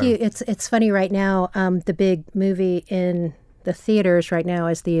narrow. It's funny right now. The big movie in the theaters right now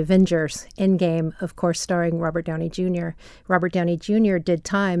is The Avengers Endgame, of course, starring Robert Downey Jr. Robert Downey Jr. did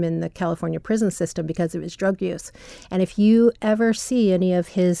time in the California prison system because of his drug use. And if you ever see any of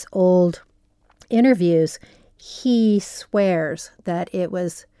his old interviews, he swears that it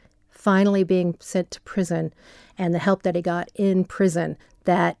was finally being sent to prison and the help that he got in prison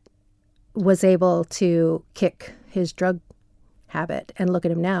that was able to kick his drug habit. And look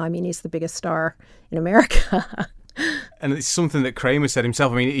at him now. I mean, he's the biggest star in America. And it's something that Kramer said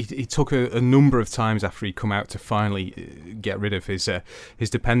himself. I mean, he took a number of times after he'd come out to finally get rid of his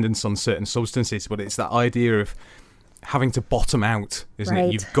dependence on certain substances. But it's that idea of having to bottom out, isn't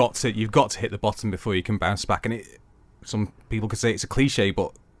it? You've got to hit the bottom before you can bounce back. And some people could say it's a cliche,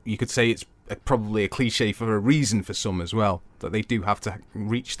 but you could say it's probably a cliche for a reason for some as well. That they do have to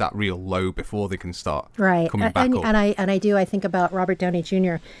reach that real low before they can start coming back up. I think about Robert Downey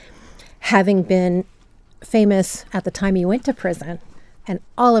Jr. having been famous at the time he went to prison and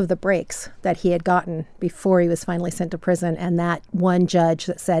all of the breaks that he had gotten before he was finally sent to prison, and that one judge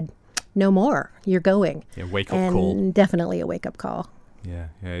that said, no more, you're going. Yeah, wake-up call. And definitely a wake-up call. Yeah,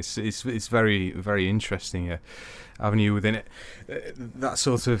 it's very, very interesting avenue within it. That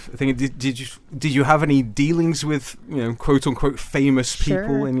sort of thing. Did you have any dealings with quote unquote famous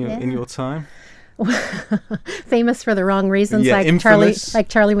people in your time? Famous for the wrong reasons, like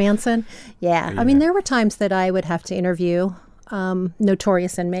Charlie Manson. Yeah. I mean, there were times that I would have to interview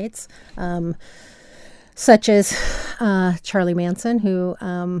notorious inmates, such as Charlie Manson, who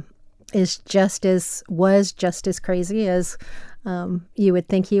was just as crazy as You would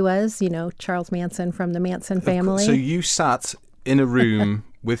think he was, Charles Manson from the Manson family. So you sat in a room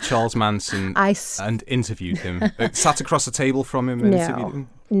with Charles Manson and interviewed him? Sat across the table from him and interviewed him?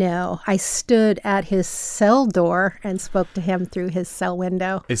 No, I stood at his cell door and spoke to him through his cell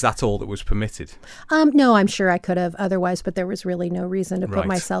window. Is that all that was permitted? No, I'm sure I could have otherwise, but there was really no reason to put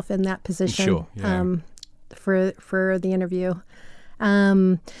myself in that position. Sure, yeah. For the interview.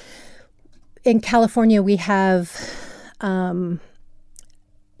 In California, we have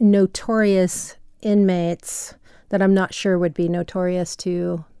notorious inmates that I'm not sure would be notorious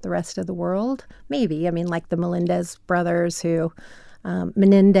to the rest of the world. Maybe. I mean, like the Melendez brothers who,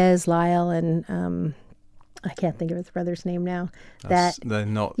 Menendez, Lyle, and I can't think of his brother's name now. They're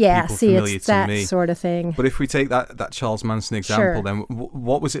not people familiar it's to that me. Sort of thing. But if we take that Charles Manson example, then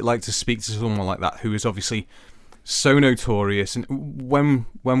what was it like to speak to someone like that who is obviously so notorious? And when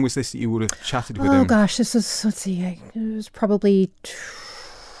was this that you would have chatted with him? Oh gosh, this was, let's see, it was probably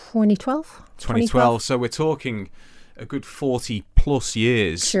 2012. 2012. So we're talking a good 40 plus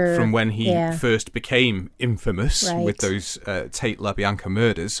years from when he first became infamous with those Tate LaBianca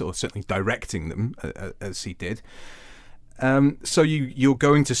murders, or certainly directing them as he did. So you're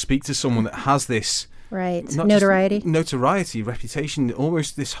going to speak to someone that has this notoriety, reputation,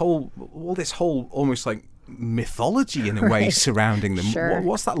 almost this whole almost like mythology in a way surrounding them. Sure.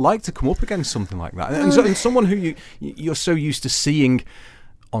 What's that like to come up against something like that? And someone who you're so used to seeing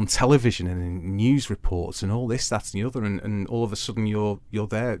on television and in news reports and all this, that, and the other, and all of a sudden you're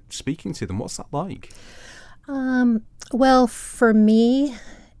there speaking to them. What's that like? Well, for me,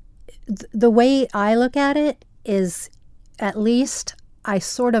 the way I look at it is, at least I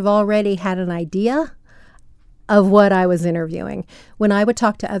sort of already had an idea of what I was interviewing. When I would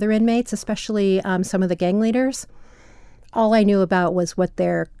talk to other inmates, especially some of the gang leaders, all I knew about was what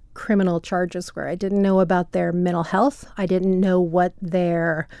their criminal charges were. I didn't know about their mental health. I didn't know what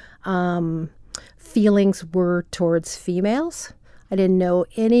their feelings were towards females. I didn't know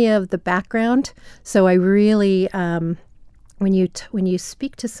any of the background. So I really, when you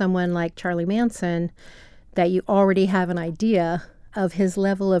speak to someone like Charlie Manson, that you already have an idea of his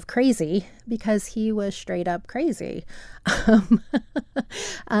level of crazy, because he was straight up crazy.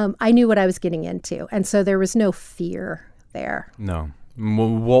 I knew what I was getting into. And so there was no fear there. No.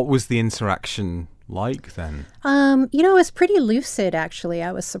 What was the interaction like then? It was pretty lucid, actually.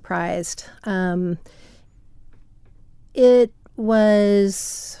 I was surprised. It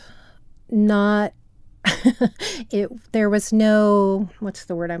was not, there was no, what's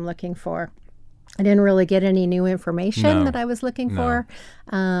the word I'm looking for? I didn't really get any new information that I was looking for.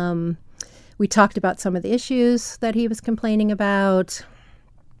 We talked about some of the issues that he was complaining about.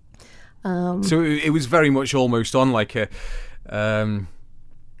 So it was very much almost on like a, I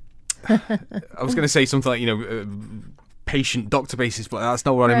was going to say something like, patient-doctor basis, but that's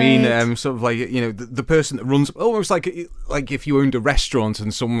not what I mean. Sort of like, the person that runs, almost like if you owned a restaurant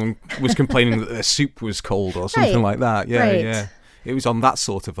and someone was complaining that their soup was cold or something like that. Yeah. It was on that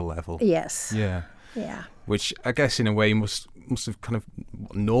sort of a level. Yes. Yeah. Yeah. Which I guess in a way must have kind of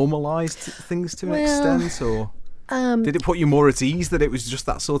normalised things to an extent, or did it put you more at ease that it was just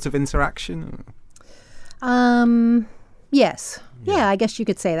that sort of interaction? Yes. Yeah, I guess you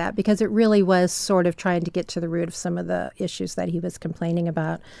could say that, because it really was sort of trying to get to the root of some of the issues that he was complaining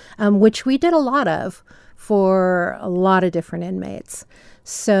about, which we did a lot of for a lot of different inmates.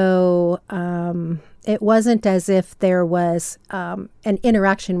 So it wasn't as if there was an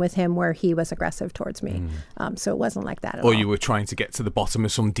interaction with him where he was aggressive towards me. So it wasn't like that at all. Or you were trying to get to the bottom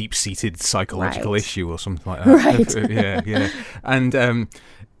of some deep-seated psychological issue or something like that. Right. Yeah. And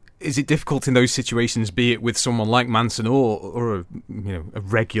is it difficult in those situations, be it with someone like Manson or a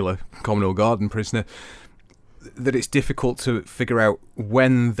regular Commonwealth Garden prisoner, that it's difficult to figure out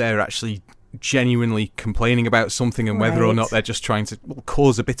when they're actually genuinely complaining about something and whether or not they're just trying to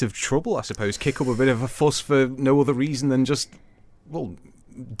cause a bit of trouble, I suppose, kick up a bit of a fuss for no other reason than just,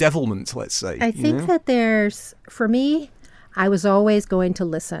 devilment, let's say. I think that for me, I was always going to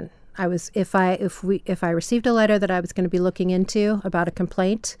listen. If I received a letter that I was going to be looking into about a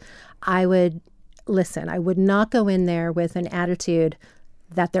complaint, I would listen. I would not go in there with an attitude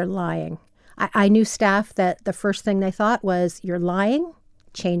that they're lying. I knew staff that the first thing they thought was, "You're lying."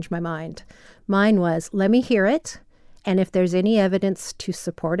 Change my mind. Mine was, let me hear it, and if there's any evidence to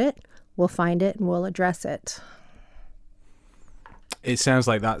support it, we'll find it and we'll address it. It sounds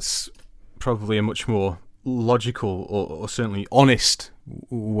like that's probably a much more logical or certainly honest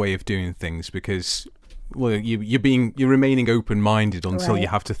way of doing things, because you're remaining open-minded until you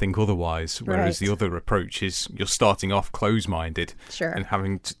have to think otherwise, whereas the other approach is you're starting off close-minded and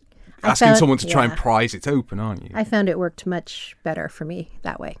having to asking someone to try and prise it open, aren't you? I found it worked much better for me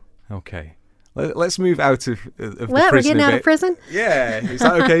that way. Okay. Let's move out of the prison. We're getting out of prison? Yeah. Is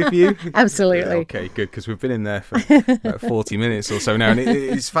that okay for you? Absolutely. Yeah, okay, good, because we've been in there for about 40 minutes or so now. And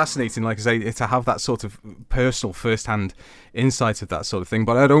it's fascinating, like I say, to have that sort of personal first-hand insight of that sort of thing.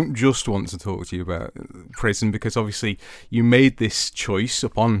 But I don't just want to talk to you about prison, because obviously you made this choice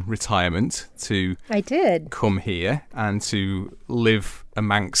upon retirement to come here and to live a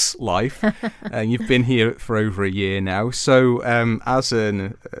Manx life. You've been here for over a year now. So I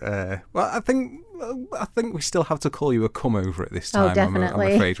think we still have to call you a come-over at this time. Oh, definitely.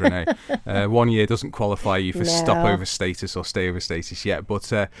 I'm afraid, Renee. 1 year doesn't qualify you for stopover status or stayover status yet.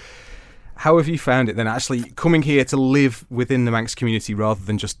 But how have you found it then, actually coming here to live within the Manx community rather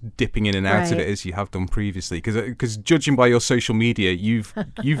than just dipping in and out of it as you have done previously? Because judging by your social media, you've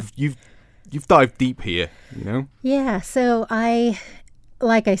dived deep here, you know? Yeah. So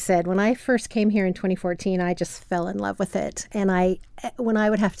like I said, when I first came here in 2014, I just fell in love with it. And when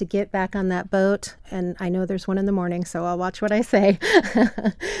I would have to get back on that boat, and I know there's one in the morning, so I'll watch what I say,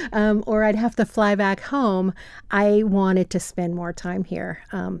 or I'd have to fly back home, I wanted to spend more time here.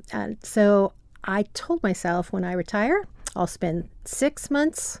 And so I told myself, when I retire, I'll spend 6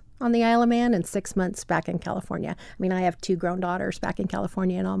 months on the Isle of Man and 6 months back in California. I mean, I have 2 grown daughters back in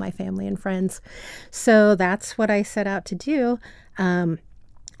California and all my family and friends. So that's what I set out to do.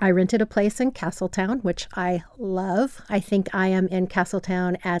 I rented a place in Castletown, which I love. I think I am in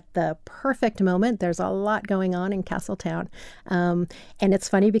Castletown at the perfect moment. There's a lot going on in Castletown. And it's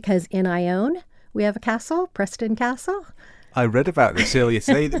funny because in Ione, we have a castle, Preston Castle. I read about this earlier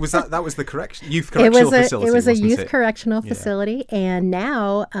today. That was the youth correctional facility? It was a youth correctional facility, and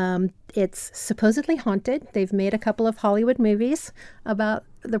now it's supposedly haunted. They've made a couple of Hollywood movies about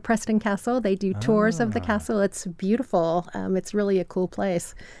the Preston Castle. They do tours of the castle. It's beautiful. It's really a cool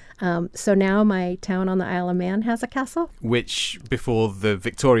place. So now my town on the Isle of Man has a castle. Which, before the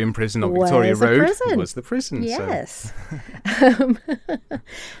Victorian prison on Victoria Road, was the prison. Yes.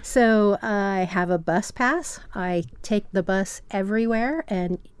 So I have a bus pass. I take the bus everywhere,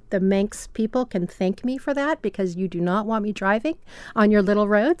 and the Manx people can thank me for that, because you do not want me driving on your little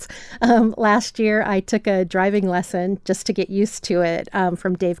roads. Last year, I took a driving lesson just to get used to it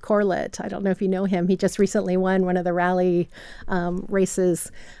from Dave Corlett. I don't know if you know him. He just recently won one of the rally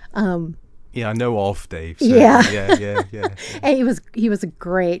races. Yeah, I know of Dave. So yeah. And he was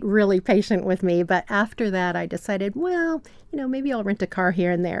great, really patient with me. But after that, I decided, well, maybe I'll rent a car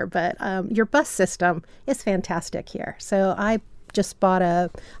here and there. But your bus system is fantastic here. So I just buy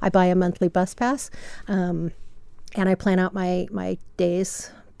a monthly bus pass, and I plan out my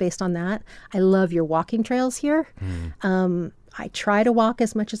days based on that. I love your walking trails here. I try to walk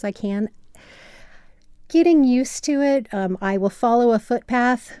as much as I can. Getting used to it, I will follow a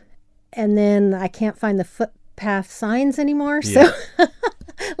footpath, and then I can't find the footpath signs anymore. Yeah. So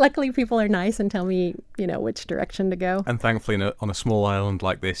luckily people are nice and tell me, which direction to go. And thankfully on a small island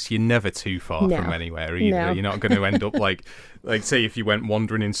like this, you're never too far from anywhere either. No. You're not going to end up like say if you went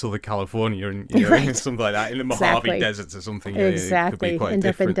wandering in Southern California and something like that in the Mojave Desert or something. Exactly. It could be quite end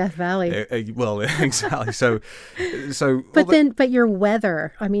different. up in Death Valley. Well, exactly. So but your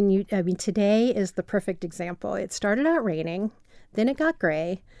weather, I mean today is the perfect example. It started out raining, then it got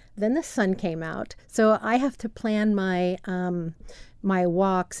gray, then the sun came out. So I have to plan my my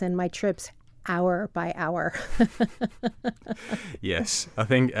walks and my trips hour by hour. Yes, I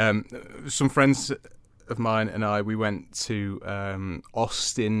think some friends of mine and we went to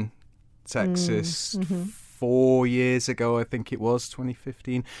Austin, Texas 4 years ago, I think it was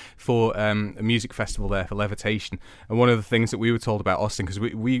 2015, for a music festival there for Levitation. And one of the things that we were told about Austin, because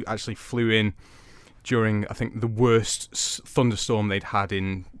we actually flew in during, I think, the worst thunderstorm they'd had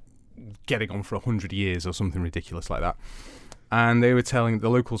in getting on for 100 years or something ridiculous like that. And the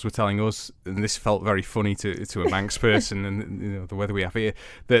locals were telling us, and this felt very funny to a Manx person, and the weather we have here,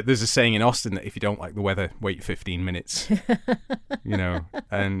 that there's a saying in Austin that if you don't like the weather, wait 15 minutes.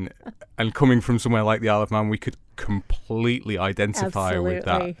 And coming from somewhere like the Isle of Man, we could completely identify with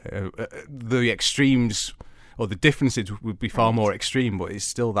that. The extremes or the differences would be far more extreme, but it's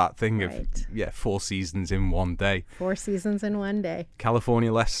still that thing of 4 seasons in one day. 4 seasons in one day.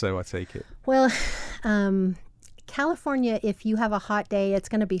 California less so, I take it. Well, California, if you have a hot day, it's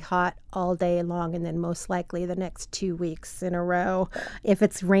going to be hot all day long, and then most likely the next 2 weeks in a row. If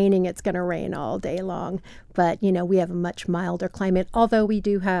it's raining, it's going to rain all day long. But, we have a much milder climate, although we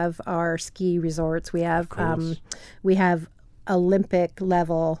do have our ski resorts. We have Olympic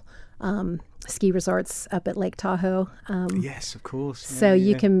level ski resorts up at Lake Tahoe. Yes, of course. So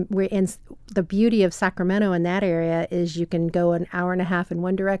we're in the beauty of Sacramento in that area is you can go an hour and a half in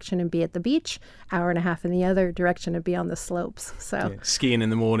one direction and be at the beach, hour and a half in the other direction and be on the slopes. So skiing in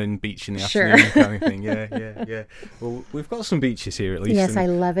the morning, beach in the sure. afternoon kind of thing. Yeah. Well, we've got some beaches here at least. Yes, I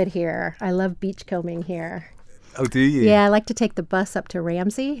love it here. I love beachcombing here. Oh, do you? Yeah, I like to take the bus up to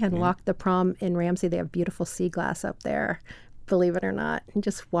Ramsey and walk the prom in Ramsey. They have beautiful sea glass up there, believe it or not. And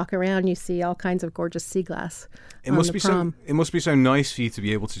just walk around, you see all kinds of gorgeous sea glass. It must be so nice for you to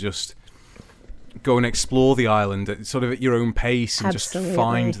be able to just go and explore the island at sort of at your own pace and Absolutely. Just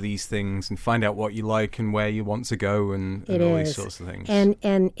find these things and find out what you like and where you want to go and all these sorts of things.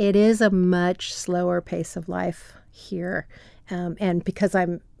 And it is a much slower pace of life here. And because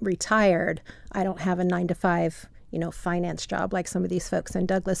I'm retired, I don't have a 9-to-5, finance job like some of these folks in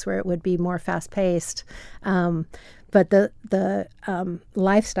Douglas where it would be more fast paced. But the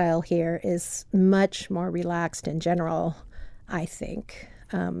lifestyle here is much more relaxed in general, I think.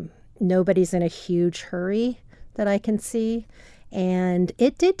 Nobody's in a huge hurry that I can see. And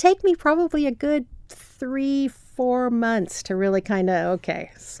it did take me probably a good 3-4 months to really kind of,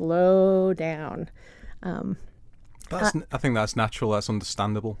 slow down. I think that's natural. That's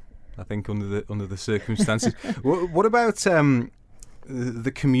understandable. I think under the circumstances. What about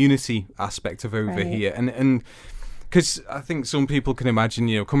the community aspect of over here? And because I think some people can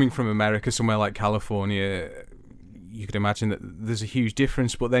imagine, coming from America, somewhere like California, you could imagine that there's a huge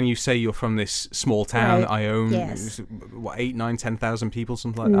difference. But then you say you're from this small town, Ione, yes. 8, 9, 10,000 people,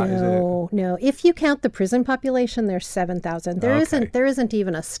 something like that. No. If you count the prison population, there's 7,000. There isn't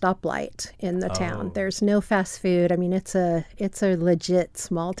even a stoplight in the town. There's no fast food. I mean, it's a legit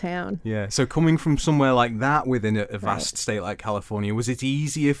small town. Yeah. So coming from somewhere like that within a vast state like California, was it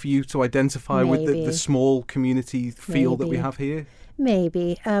easier for you to identify with the small community feel that we have here?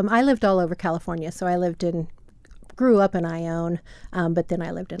 Maybe. I lived all over California, so I grew up in Ione, but then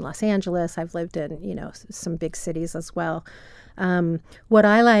I lived in Los Angeles. I've lived in, some big cities as well. What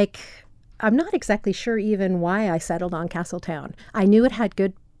I like, I'm not exactly sure even why I settled on Castletown. I knew it had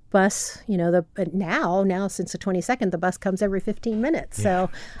good bus, now since the 22nd, the bus comes every 15 minutes. Yeah.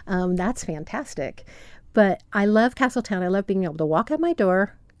 So that's fantastic. But I love Castletown. I love being able to walk out my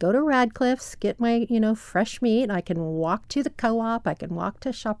door, go to Radcliffe's, get my, fresh meat. I can walk to the co-op. I can walk to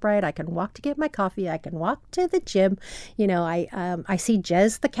ShopRite. I can walk to get my coffee. I can walk to the gym. I see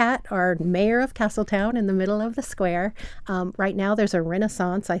Jez the cat, our mayor of Castletown, in the middle of the square. Right now there's a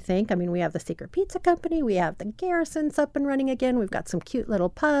renaissance, I think. I mean, we have the Secret Pizza Company. We have the Garrisons up and running again. We've got some cute little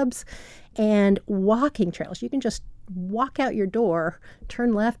pubs and walking trails. You can just walk out your door,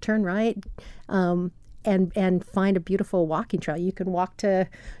 turn left, turn right, and find a beautiful walking trail. You can walk to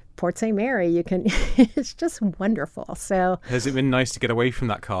Port St. Mary. It's just wonderful. So has it been nice to get away from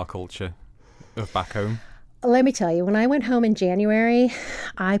that car culture of back home? Let me tell you, when I went home in January,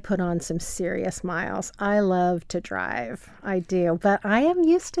 I put on some serious miles. I love to drive. I do. But I am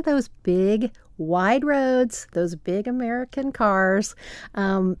used to those big, wide roads, those big American cars.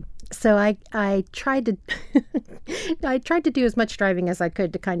 So I tried to do as much driving as I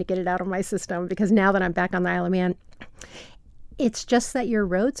could to kind of get it out of my system, because now that I'm back on the Isle of Man, it's just that your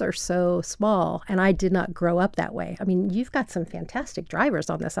roads are so small, and I did not grow up that way. I mean, you've got some fantastic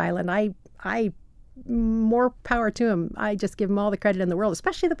drivers on this island. I more power to them. I just give them all the credit in the world,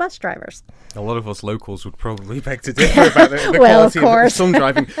 especially the bus drivers. A lot of us locals would probably beg to differ about the well, quality of course. of some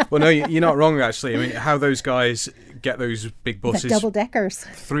driving. Well, no, you're not wrong, actually. I mean, how those guys get those big buses, the double-deckers,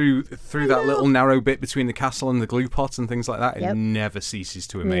 through that little narrow bit between the castle and the glue pot and things like that, it never ceases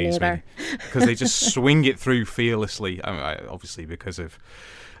to amaze me, because they just swing it through fearlessly. I mean, obviously because of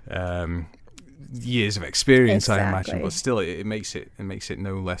years of experience, exactly. I imagine, but still, it makes it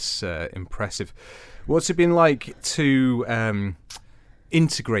no less impressive. What's it been like to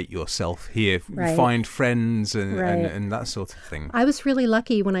integrate yourself here, find friends and that sort of thing? I was really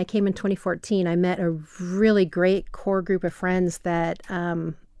lucky when I came in 2014. I met a really great core group of friends that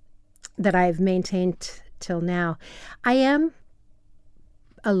I've maintained till now. I am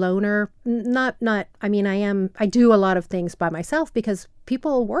a loner, I do a lot of things by myself because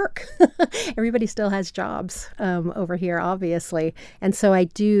people work. Everybody still has jobs over here, obviously. And so I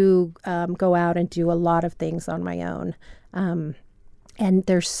do go out and do a lot of things on my own. And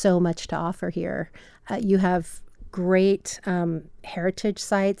there's so much to offer here. You have great heritage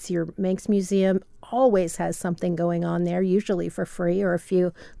sites. Your Manx Museum always has something going on there, usually for free or a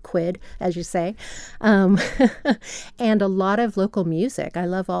few quid, as you say, and a lot of local music. I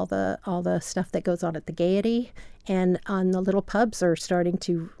love all the stuff that goes on at the Gaiety, and on the little pubs are starting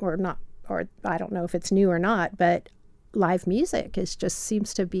to, or I don't know if it's new or not, but live music. It just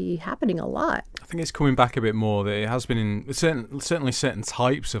seems to be happening a lot. I think it's coming back a bit more. That it has been in certainly certain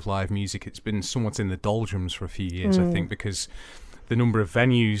types of live music. It's been somewhat in the doldrums for a few years, I think, because the number of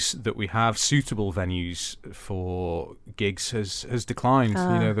venues that we have, suitable venues for gigs, has declined.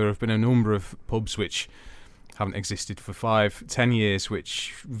 There have been a number of pubs which haven't existed for 5-10 years,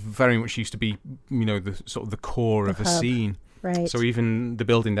 which very much used to be, the sort of the core of a scene. Right. So even the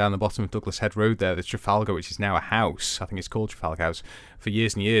building down the bottom of Douglas Head Road there, the Trafalgar, which is now a house, I think it's called Trafalgar House, for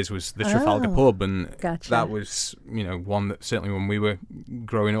years and years was the Trafalgar pub, and that was, one that certainly when we were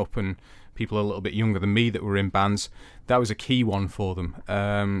growing up and people a little bit younger than me that were in bands, that was a key one for them.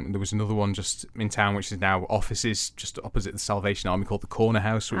 There was another one just in town, which is now offices just opposite the Salvation Army, called the Corner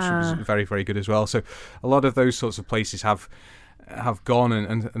House, which was very, very good as well. So a lot of those sorts of places have gone,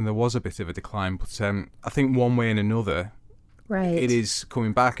 and there was a bit of a decline. But I think one way and another, it is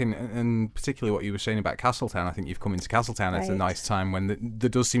coming back, and particularly what you were saying about Castletown. I think you've come into Castletown at a nice time when there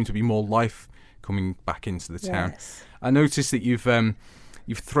does seem to be more life coming back into the town. Yes. I noticed that you've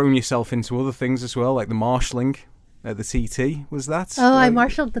thrown yourself into other things as well, like the marshalling at the TT. Was that? Oh, I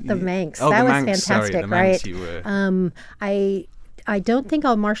marshalled at the Manx. That was fantastic, sorry, the right? Manx you were. I don't think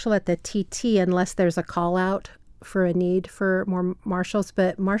I'll marshal at the TT unless there's a call out for a need for more marshals,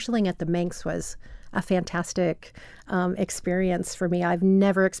 but marshalling at the Manx was a fantastic experience for me. I've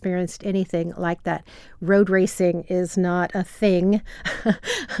never experienced anything like that. Road racing is not a thing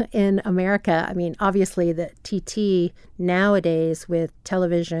in America. I mean, obviously the TT nowadays with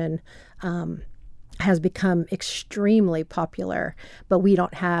television has become extremely popular, but we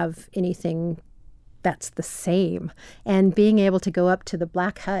don't have anything that's the same. And being able to go up to the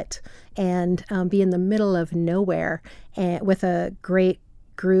Black Hut and be in the middle of nowhere and with a great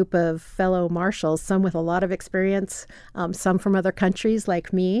group of fellow marshals, some with a lot of experience, some from other countries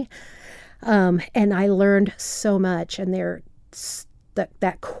like me. And I learned so much, and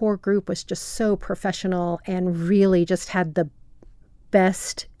that core group was just so professional and really just had the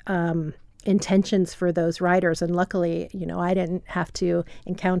best intentions for those riders. And luckily, I didn't have to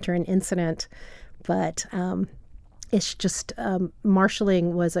encounter an incident, but it's just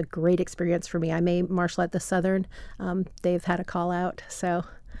marshalling was a great experience for me. I may marshal at the Southern. They've had a call out, so.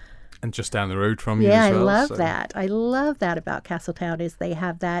 And just down the road from you as well. Yeah, I love that. I love that about Castletown is they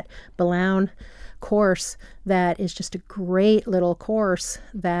have that Blount course that is just a great little course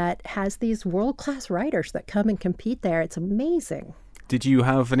that has these world-class riders that come and compete there. It's amazing. Did you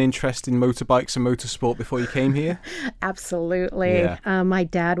have an interest in motorbikes and motorsport before you came here? Absolutely. Yeah. My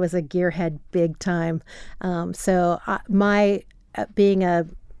dad was a gearhead big time. So my being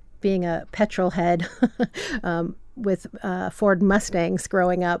a petrol head with Ford Mustangs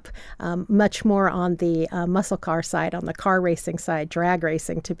growing up, much more on the muscle car side, on the car racing side, drag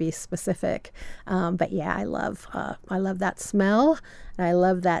racing to be specific. But yeah, I love that smell, and I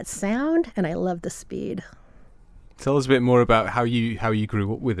love that sound, and I love the speed. Tell us a bit more about how you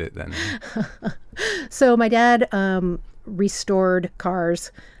grew up with it then. So my dad restored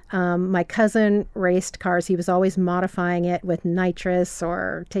cars. My cousin raced cars. He was always modifying it with nitrous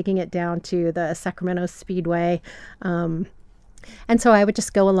or taking it down to the Sacramento Speedway. And so I would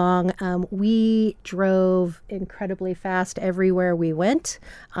just go along. We drove incredibly fast everywhere we went.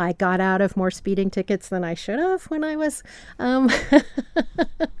 I got out of more speeding tickets than I should have when I was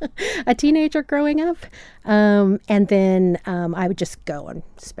a teenager growing up. And then I would just go and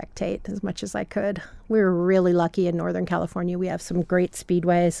spectate as much as I could. We were really lucky in Northern California. We have some great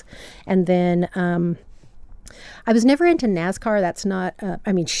speedways. And then I was never into NASCAR. That's not,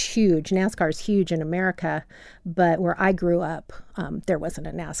 huge. NASCAR is huge in America, but where I grew up, there wasn't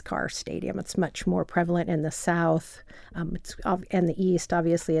a NASCAR stadium. It's much more prevalent in the South. And the East,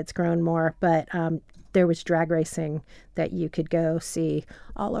 obviously, it's grown more, but there was drag racing that you could go see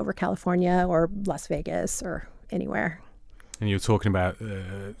all over California or Las Vegas or anywhere. And you're talking about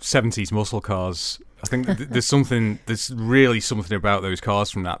 70s muscle cars. I think there's really something about those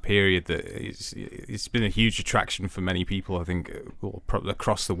cars from that period that it's been a huge attraction for many people, I think,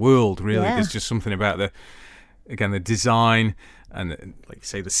 across the world, really. Yeah. There's just something about the design and, like you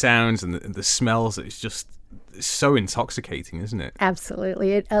say, the sounds and the smells. It's so intoxicating, isn't it?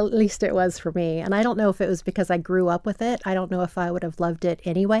 Absolutely. At least it was for me. And I don't know if it was because I grew up with it. I don't know if I would have loved it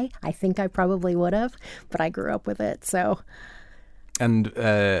anyway. I think I probably would have, but I grew up with it, so... And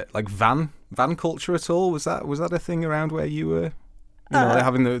like van culture at all? Was that a thing around where you were?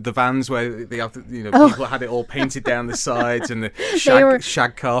 Having the vans where they have people had it all painted down the sides and the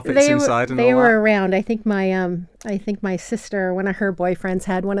shag carpets inside and all that. They were around. I think my sister, one of her boyfriends,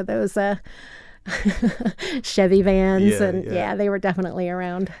 had one of those Chevy vans, Yeah, and yeah. they were definitely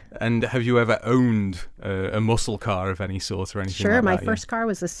around. And have you ever owned a muscle car of any sort or anything Sure, like my that? first car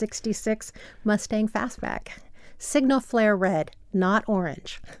was a 66 Mustang Fastback. Signal flare red, not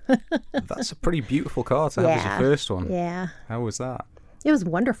orange. That's a pretty beautiful car to have as your first one. Yeah. How was that? It was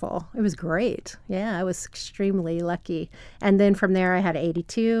wonderful. It was great. Yeah, I was extremely lucky. And then from there, I had an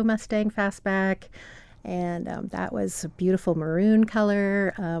 82 Mustang Fastback, and that was a beautiful maroon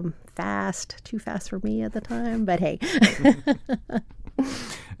color. Fast, too fast for me at the time, but hey.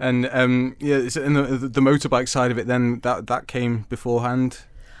 And so in the motorbike side of it, then that came beforehand.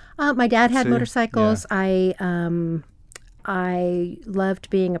 My dad had So, motorcycles. I loved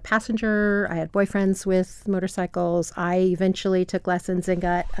being a passenger. I had boyfriends with motorcycles. I eventually took lessons and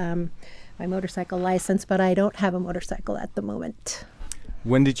got my motorcycle license, but I don't have a motorcycle at the moment.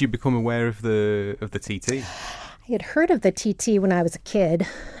 When did you become aware of the TT? I had heard of the TT when I was a kid.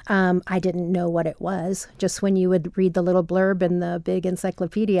 I didn't know what it was. Just when you would read the little blurb in the big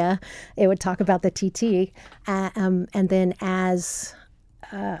encyclopedia, it would talk about the TT. And then as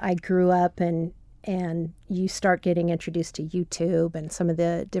I grew up and you start getting introduced to YouTube and some of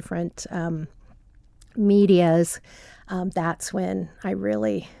the different medias, that's when I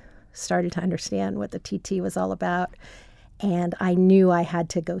really started to understand what the TT was all about. And I knew I had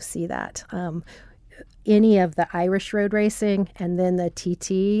to go see that. Any of the Irish road racing, and then the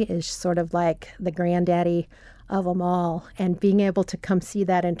TT is sort of like the granddaddy of them all. And being able to come see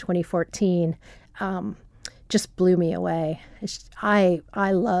that in 2014 just blew me away. I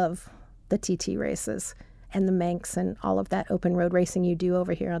love the TT races and the Manx and all of that open road racing you do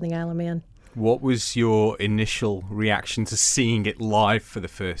over here on the Isle of Man. What was your initial reaction to seeing it live for the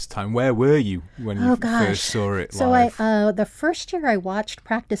first time? Where were you when you first saw it live? So the first year I watched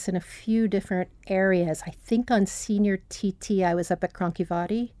practice in a few different areas. I think on senior TT I was up at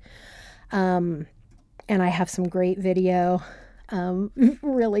Cronky and I have some great video.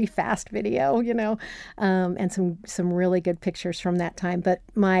 Really fast video, and some really good pictures from that time. But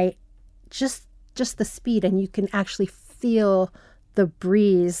my just the speed, and you can actually feel the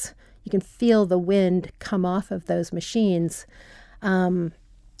breeze. You can feel the wind come off of those machines. And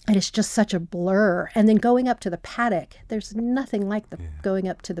it's just such a blur. And then going up to the paddock, there's nothing like going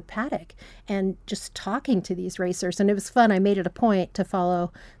up to the paddock and just talking to these racers. And it was fun. I made it a point to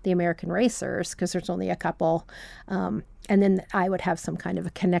follow the American racers because there's only a couple. And then I would have some kind of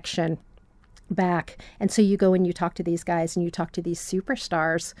a connection back. And so you go and you talk to these guys and you talk to these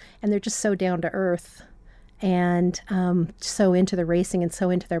superstars, and they're just so down to earth and so into the racing and so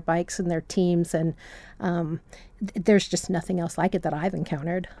into their bikes and their teams. And there's just nothing else like it that I've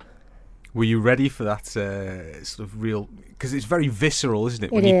encountered. Were you ready for that sort of real... Because it's very visceral, isn't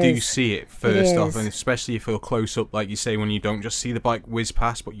it? When you do see it first off, and especially if you're close up, like you say, when you don't just see the bike whiz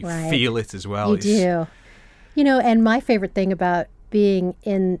past, but you feel it as well. You do. And my favorite thing about being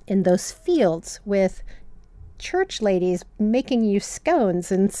in those fields with church ladies making you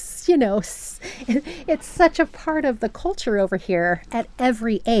scones, and it's such a part of the culture over here at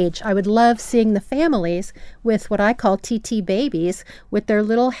every age. I would love seeing the families with what I call TT babies with their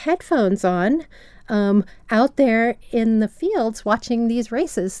little headphones on out there in the fields watching these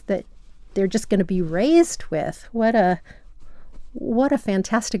races that they're just going to be raised with. What a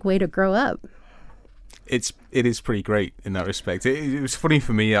fantastic way to grow up. It is pretty great in that respect. It was funny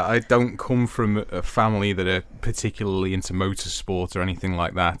for me. I don't come from a family that are particularly into motorsport or anything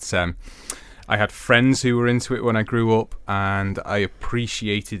like that. I had friends who were into it when I grew up, and I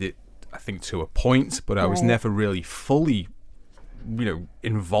appreciated it, I think, to a point, but I was never really fully,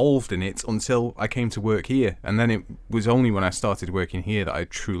 involved in it until I came to work here. And then it was only when I started working here that I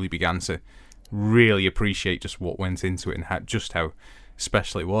truly began to really appreciate just what went into it and how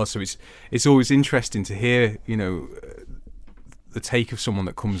special it was. So it's always interesting to hear the take of someone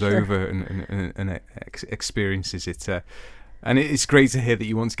that comes over and experiences it, and it's great to hear that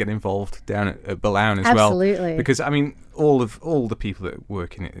you want to get involved down at Ballown as well. Absolutely. Because all the people that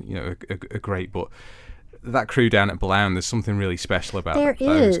work in it are great, but that crew down at Ballown, there's something really special about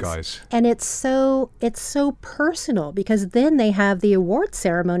those guys. And it's so personal, because then they have the award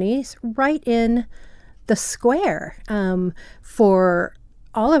ceremonies right in the square for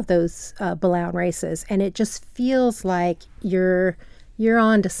all of those Ballown races, and it just feels like you're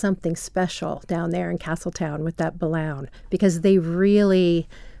on to something special down there in Castletown with that Ballown, because they really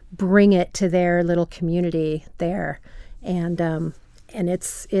bring it to their little community there, and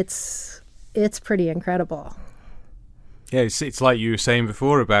it's pretty incredible. Yeah, it's like you were saying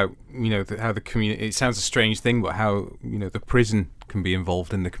before about how the community. It sounds a strange thing, but how the prison can be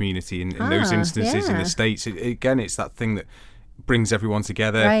involved in the community in those instances in the States. Again, it's that thing that brings everyone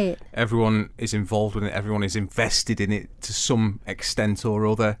together. Right. Everyone is involved with it. Everyone is invested in it to some extent or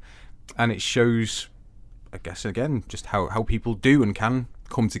other. And it shows, I guess, again, just how people do and can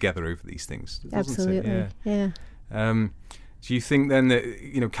come together over these things. Absolutely. Yeah. Do you think then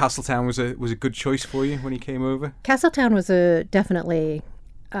that Castletown was a good choice for you when you came over? Castletown was definitely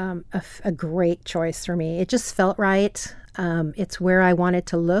a great choice for me. It just felt right. It's where I wanted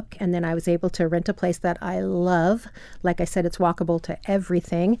to look, and then I was able to rent a place that I love. Like I said, it's walkable to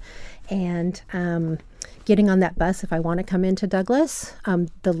everything, and getting on that bus if I want to come into Douglas.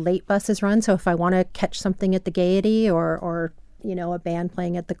 The late buses run, so if I want to catch something at the Gaiety or a band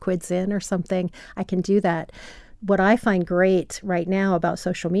playing at the Quids Inn or something, I can do that. What I find great right now about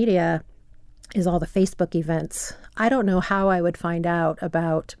social media is all the Facebook events. I don't know how I would find out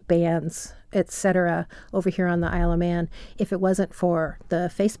about bands, etc., over here on the Isle of Man if it wasn't for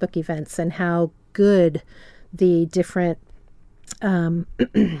the Facebook events and how good the different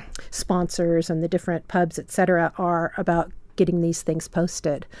sponsors and the different pubs, etc., are about getting these things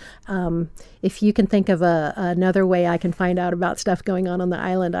posted. If you can think of another way I can find out about stuff going on the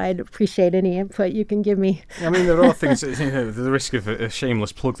island, I'd appreciate any input you can give me. I mean, there are things, the risk of a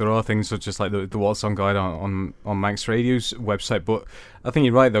shameless plug, there are things such as like the What's On guide on Manx Radio's website, but I think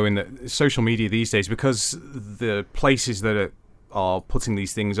you're right, though, in that social media these days, because the places that are putting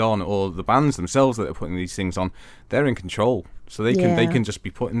these things on, or the bands themselves that are putting these things on, they're in control. So they can just be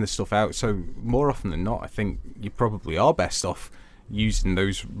putting this stuff out. So more often than not, I think you probably are best off using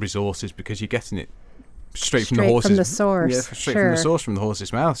those resources because you're getting it straight from the horse's from the source. Yeah, straight from the source, from the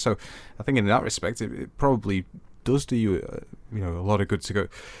horse's mouth. So I think in that respect, it probably does do you a lot of good to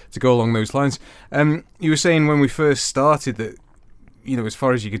go along those lines. You were saying when we first started that as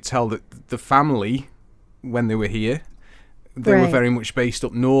far as you could tell that the family when they were here, they were very much based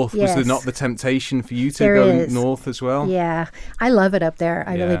up north. Yes. Was there not the temptation for you to go north as well? Yeah, I love it up there.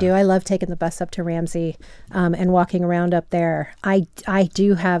 I really do. I love taking the bus up to Ramsey and walking around up there. I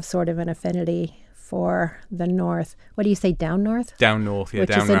do have sort of an affinity for the north. What do you say, down north? Down north, yeah,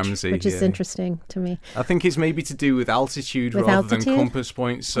 down Ramsey. Which is interesting to me. I think it's maybe to do with altitude rather than compass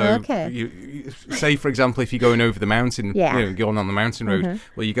points. So, you, say, for example, if you're going over the mountain, going on the mountain road,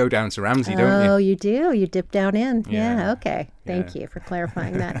 well, you go down to Ramsey, don't you? Oh, you do? You dip down in? Yeah, okay. Thank you for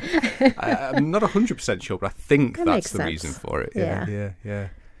clarifying that. I'm not 100% sure, but I think that's the reason for it. Yeah.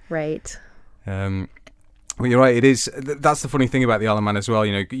 Right. Well, you're right. It is. That's the funny thing about the Isle of Man as well.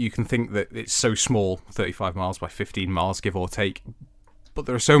 You can think that it's so small, 35 miles by 15 miles, give or take. But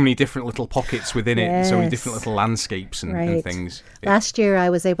there are so many different little pockets within it, and so many different little landscapes and things. Last year, I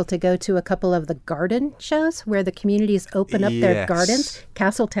was able to go to a couple of the garden shows where the communities open up their gardens.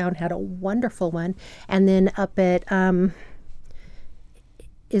 Castletown had a wonderful one. And then up at,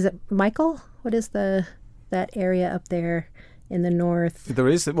 is it Michael? What is that area up there? In the north, there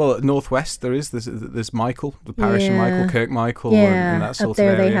is northwest. There's Michael, the parish of Michael, Kirk Michael, and that sort up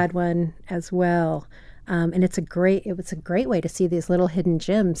there of area. They had one as well, and it was a great way to see these little hidden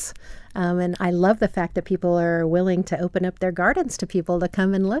gems. And I love the fact that people are willing to open up their gardens to people to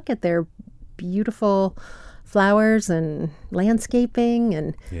come and look at their beautiful flowers and landscaping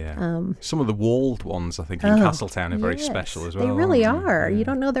and some of the walled ones I think in Castletown are very special as well. They really are. You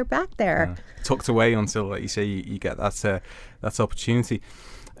don't know they're back there. Tucked away until, like you say, you get that opportunity.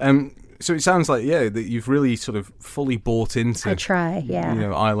 So it sounds like that you've really sort of fully bought into. I try,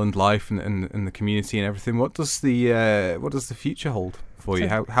 island life and the community and everything. What does the future hold for you?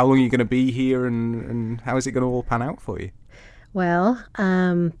 How long are you going to be here, and how is it going to all pan out for you? Well,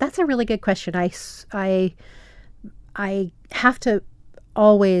 that's a really good question. I have to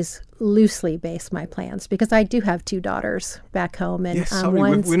always loosely base my plans because I do have 2 daughters back home, and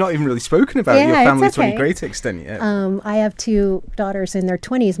we're not even really spoken about your family to any great extent yet. I have 2 daughters in their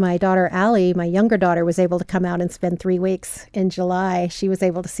 20s. My daughter Allie, my younger daughter, was able to come out and spend 3 weeks in July. She was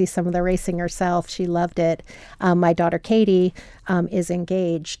able to see some of the racing herself. She loved it. My daughter Katie is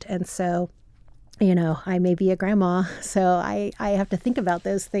engaged, and so I may be a grandma, so I have to think about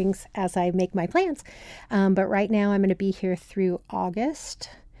those things as I make my plans. But right now I'm going to be here through August.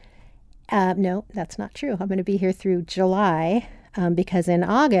 No, that's not true. I'm going to be here through July because in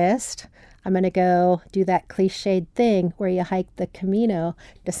August I'm going to go do that cliched thing where you hike the Camino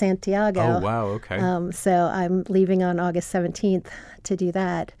de Santiago. Oh, wow, okay. So I'm leaving on August 17th to do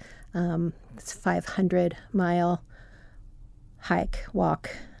that. It's a 500-mile hike,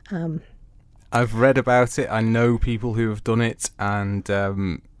 walk. I've read about it. I know people who have done it, and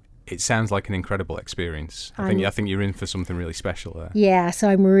it sounds like an incredible experience. I think you're in for something really special there. Yeah, so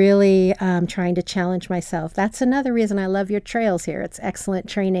I'm really trying to challenge myself. That's another reason I love your trails here. It's excellent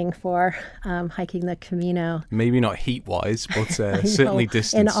training for hiking the Camino. Maybe not heat-wise, but certainly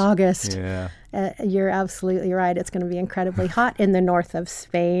distance. In August. Yeah. You're absolutely right. It's going to be incredibly hot in the north of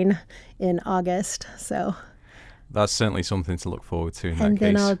Spain in August. So that's certainly something to look forward to in that case. And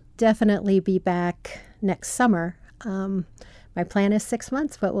then I'll definitely be back next summer. My plan is 6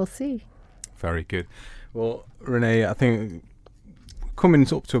 months, but we'll see. Very good. Well, Renee, I think coming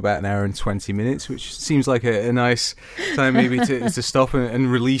up to about an hour and 20 minutes, which seems like a nice time maybe to stop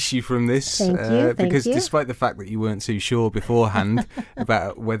and release you from this. Thank you. Because despite the fact that you weren't too sure beforehand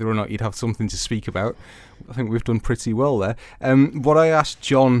about whether or not you'd have something to speak about, I think we've done pretty well there. What I asked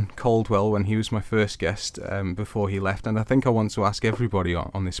John Caldwell when he was my first guest before he left, and I think I want to ask everybody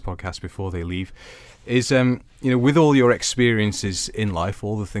on this podcast before they leave, is, with all your experiences in life,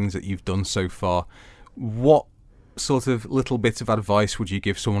 all the things that you've done so far, what sort of little bit of advice would you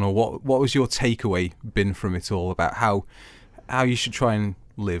give someone, or what was your takeaway been from it all about how you should try and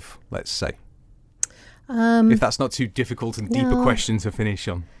live, let's say? If that's not too difficult and deeper question to finish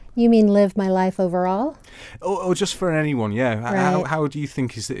on. You mean live my life overall? Or just for anyone, yeah. Right. How do you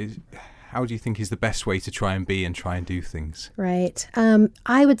think is the best way to try and be and try and do things? Right.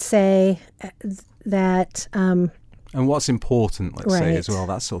 I would say that... and what's important, let's say, as Right. well,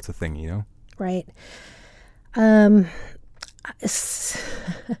 that sort of thing, Right. I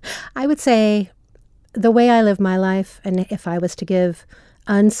would say the way I live my life, and if I was to give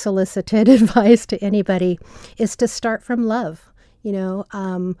unsolicited advice to anybody, is to start from love.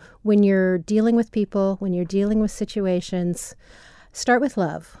 When you're dealing with people, when you're dealing with situations, start with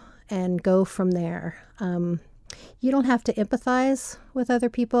love and go from there. You don't have to empathize with other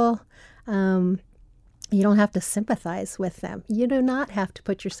people. You don't have to sympathize with them. You do not have to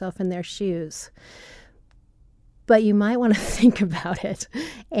put yourself in their shoes. But you might want to think about it.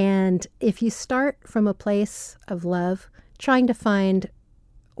 And if you start from a place of love, trying to find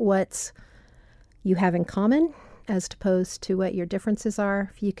what you have in common as opposed to what your differences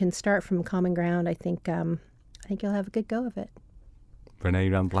are, if you can start from common ground, I think you'll have a good go of it. Renee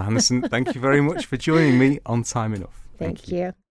Randall-Andersen, thank you very much for joining me on Time Enough. Thank you.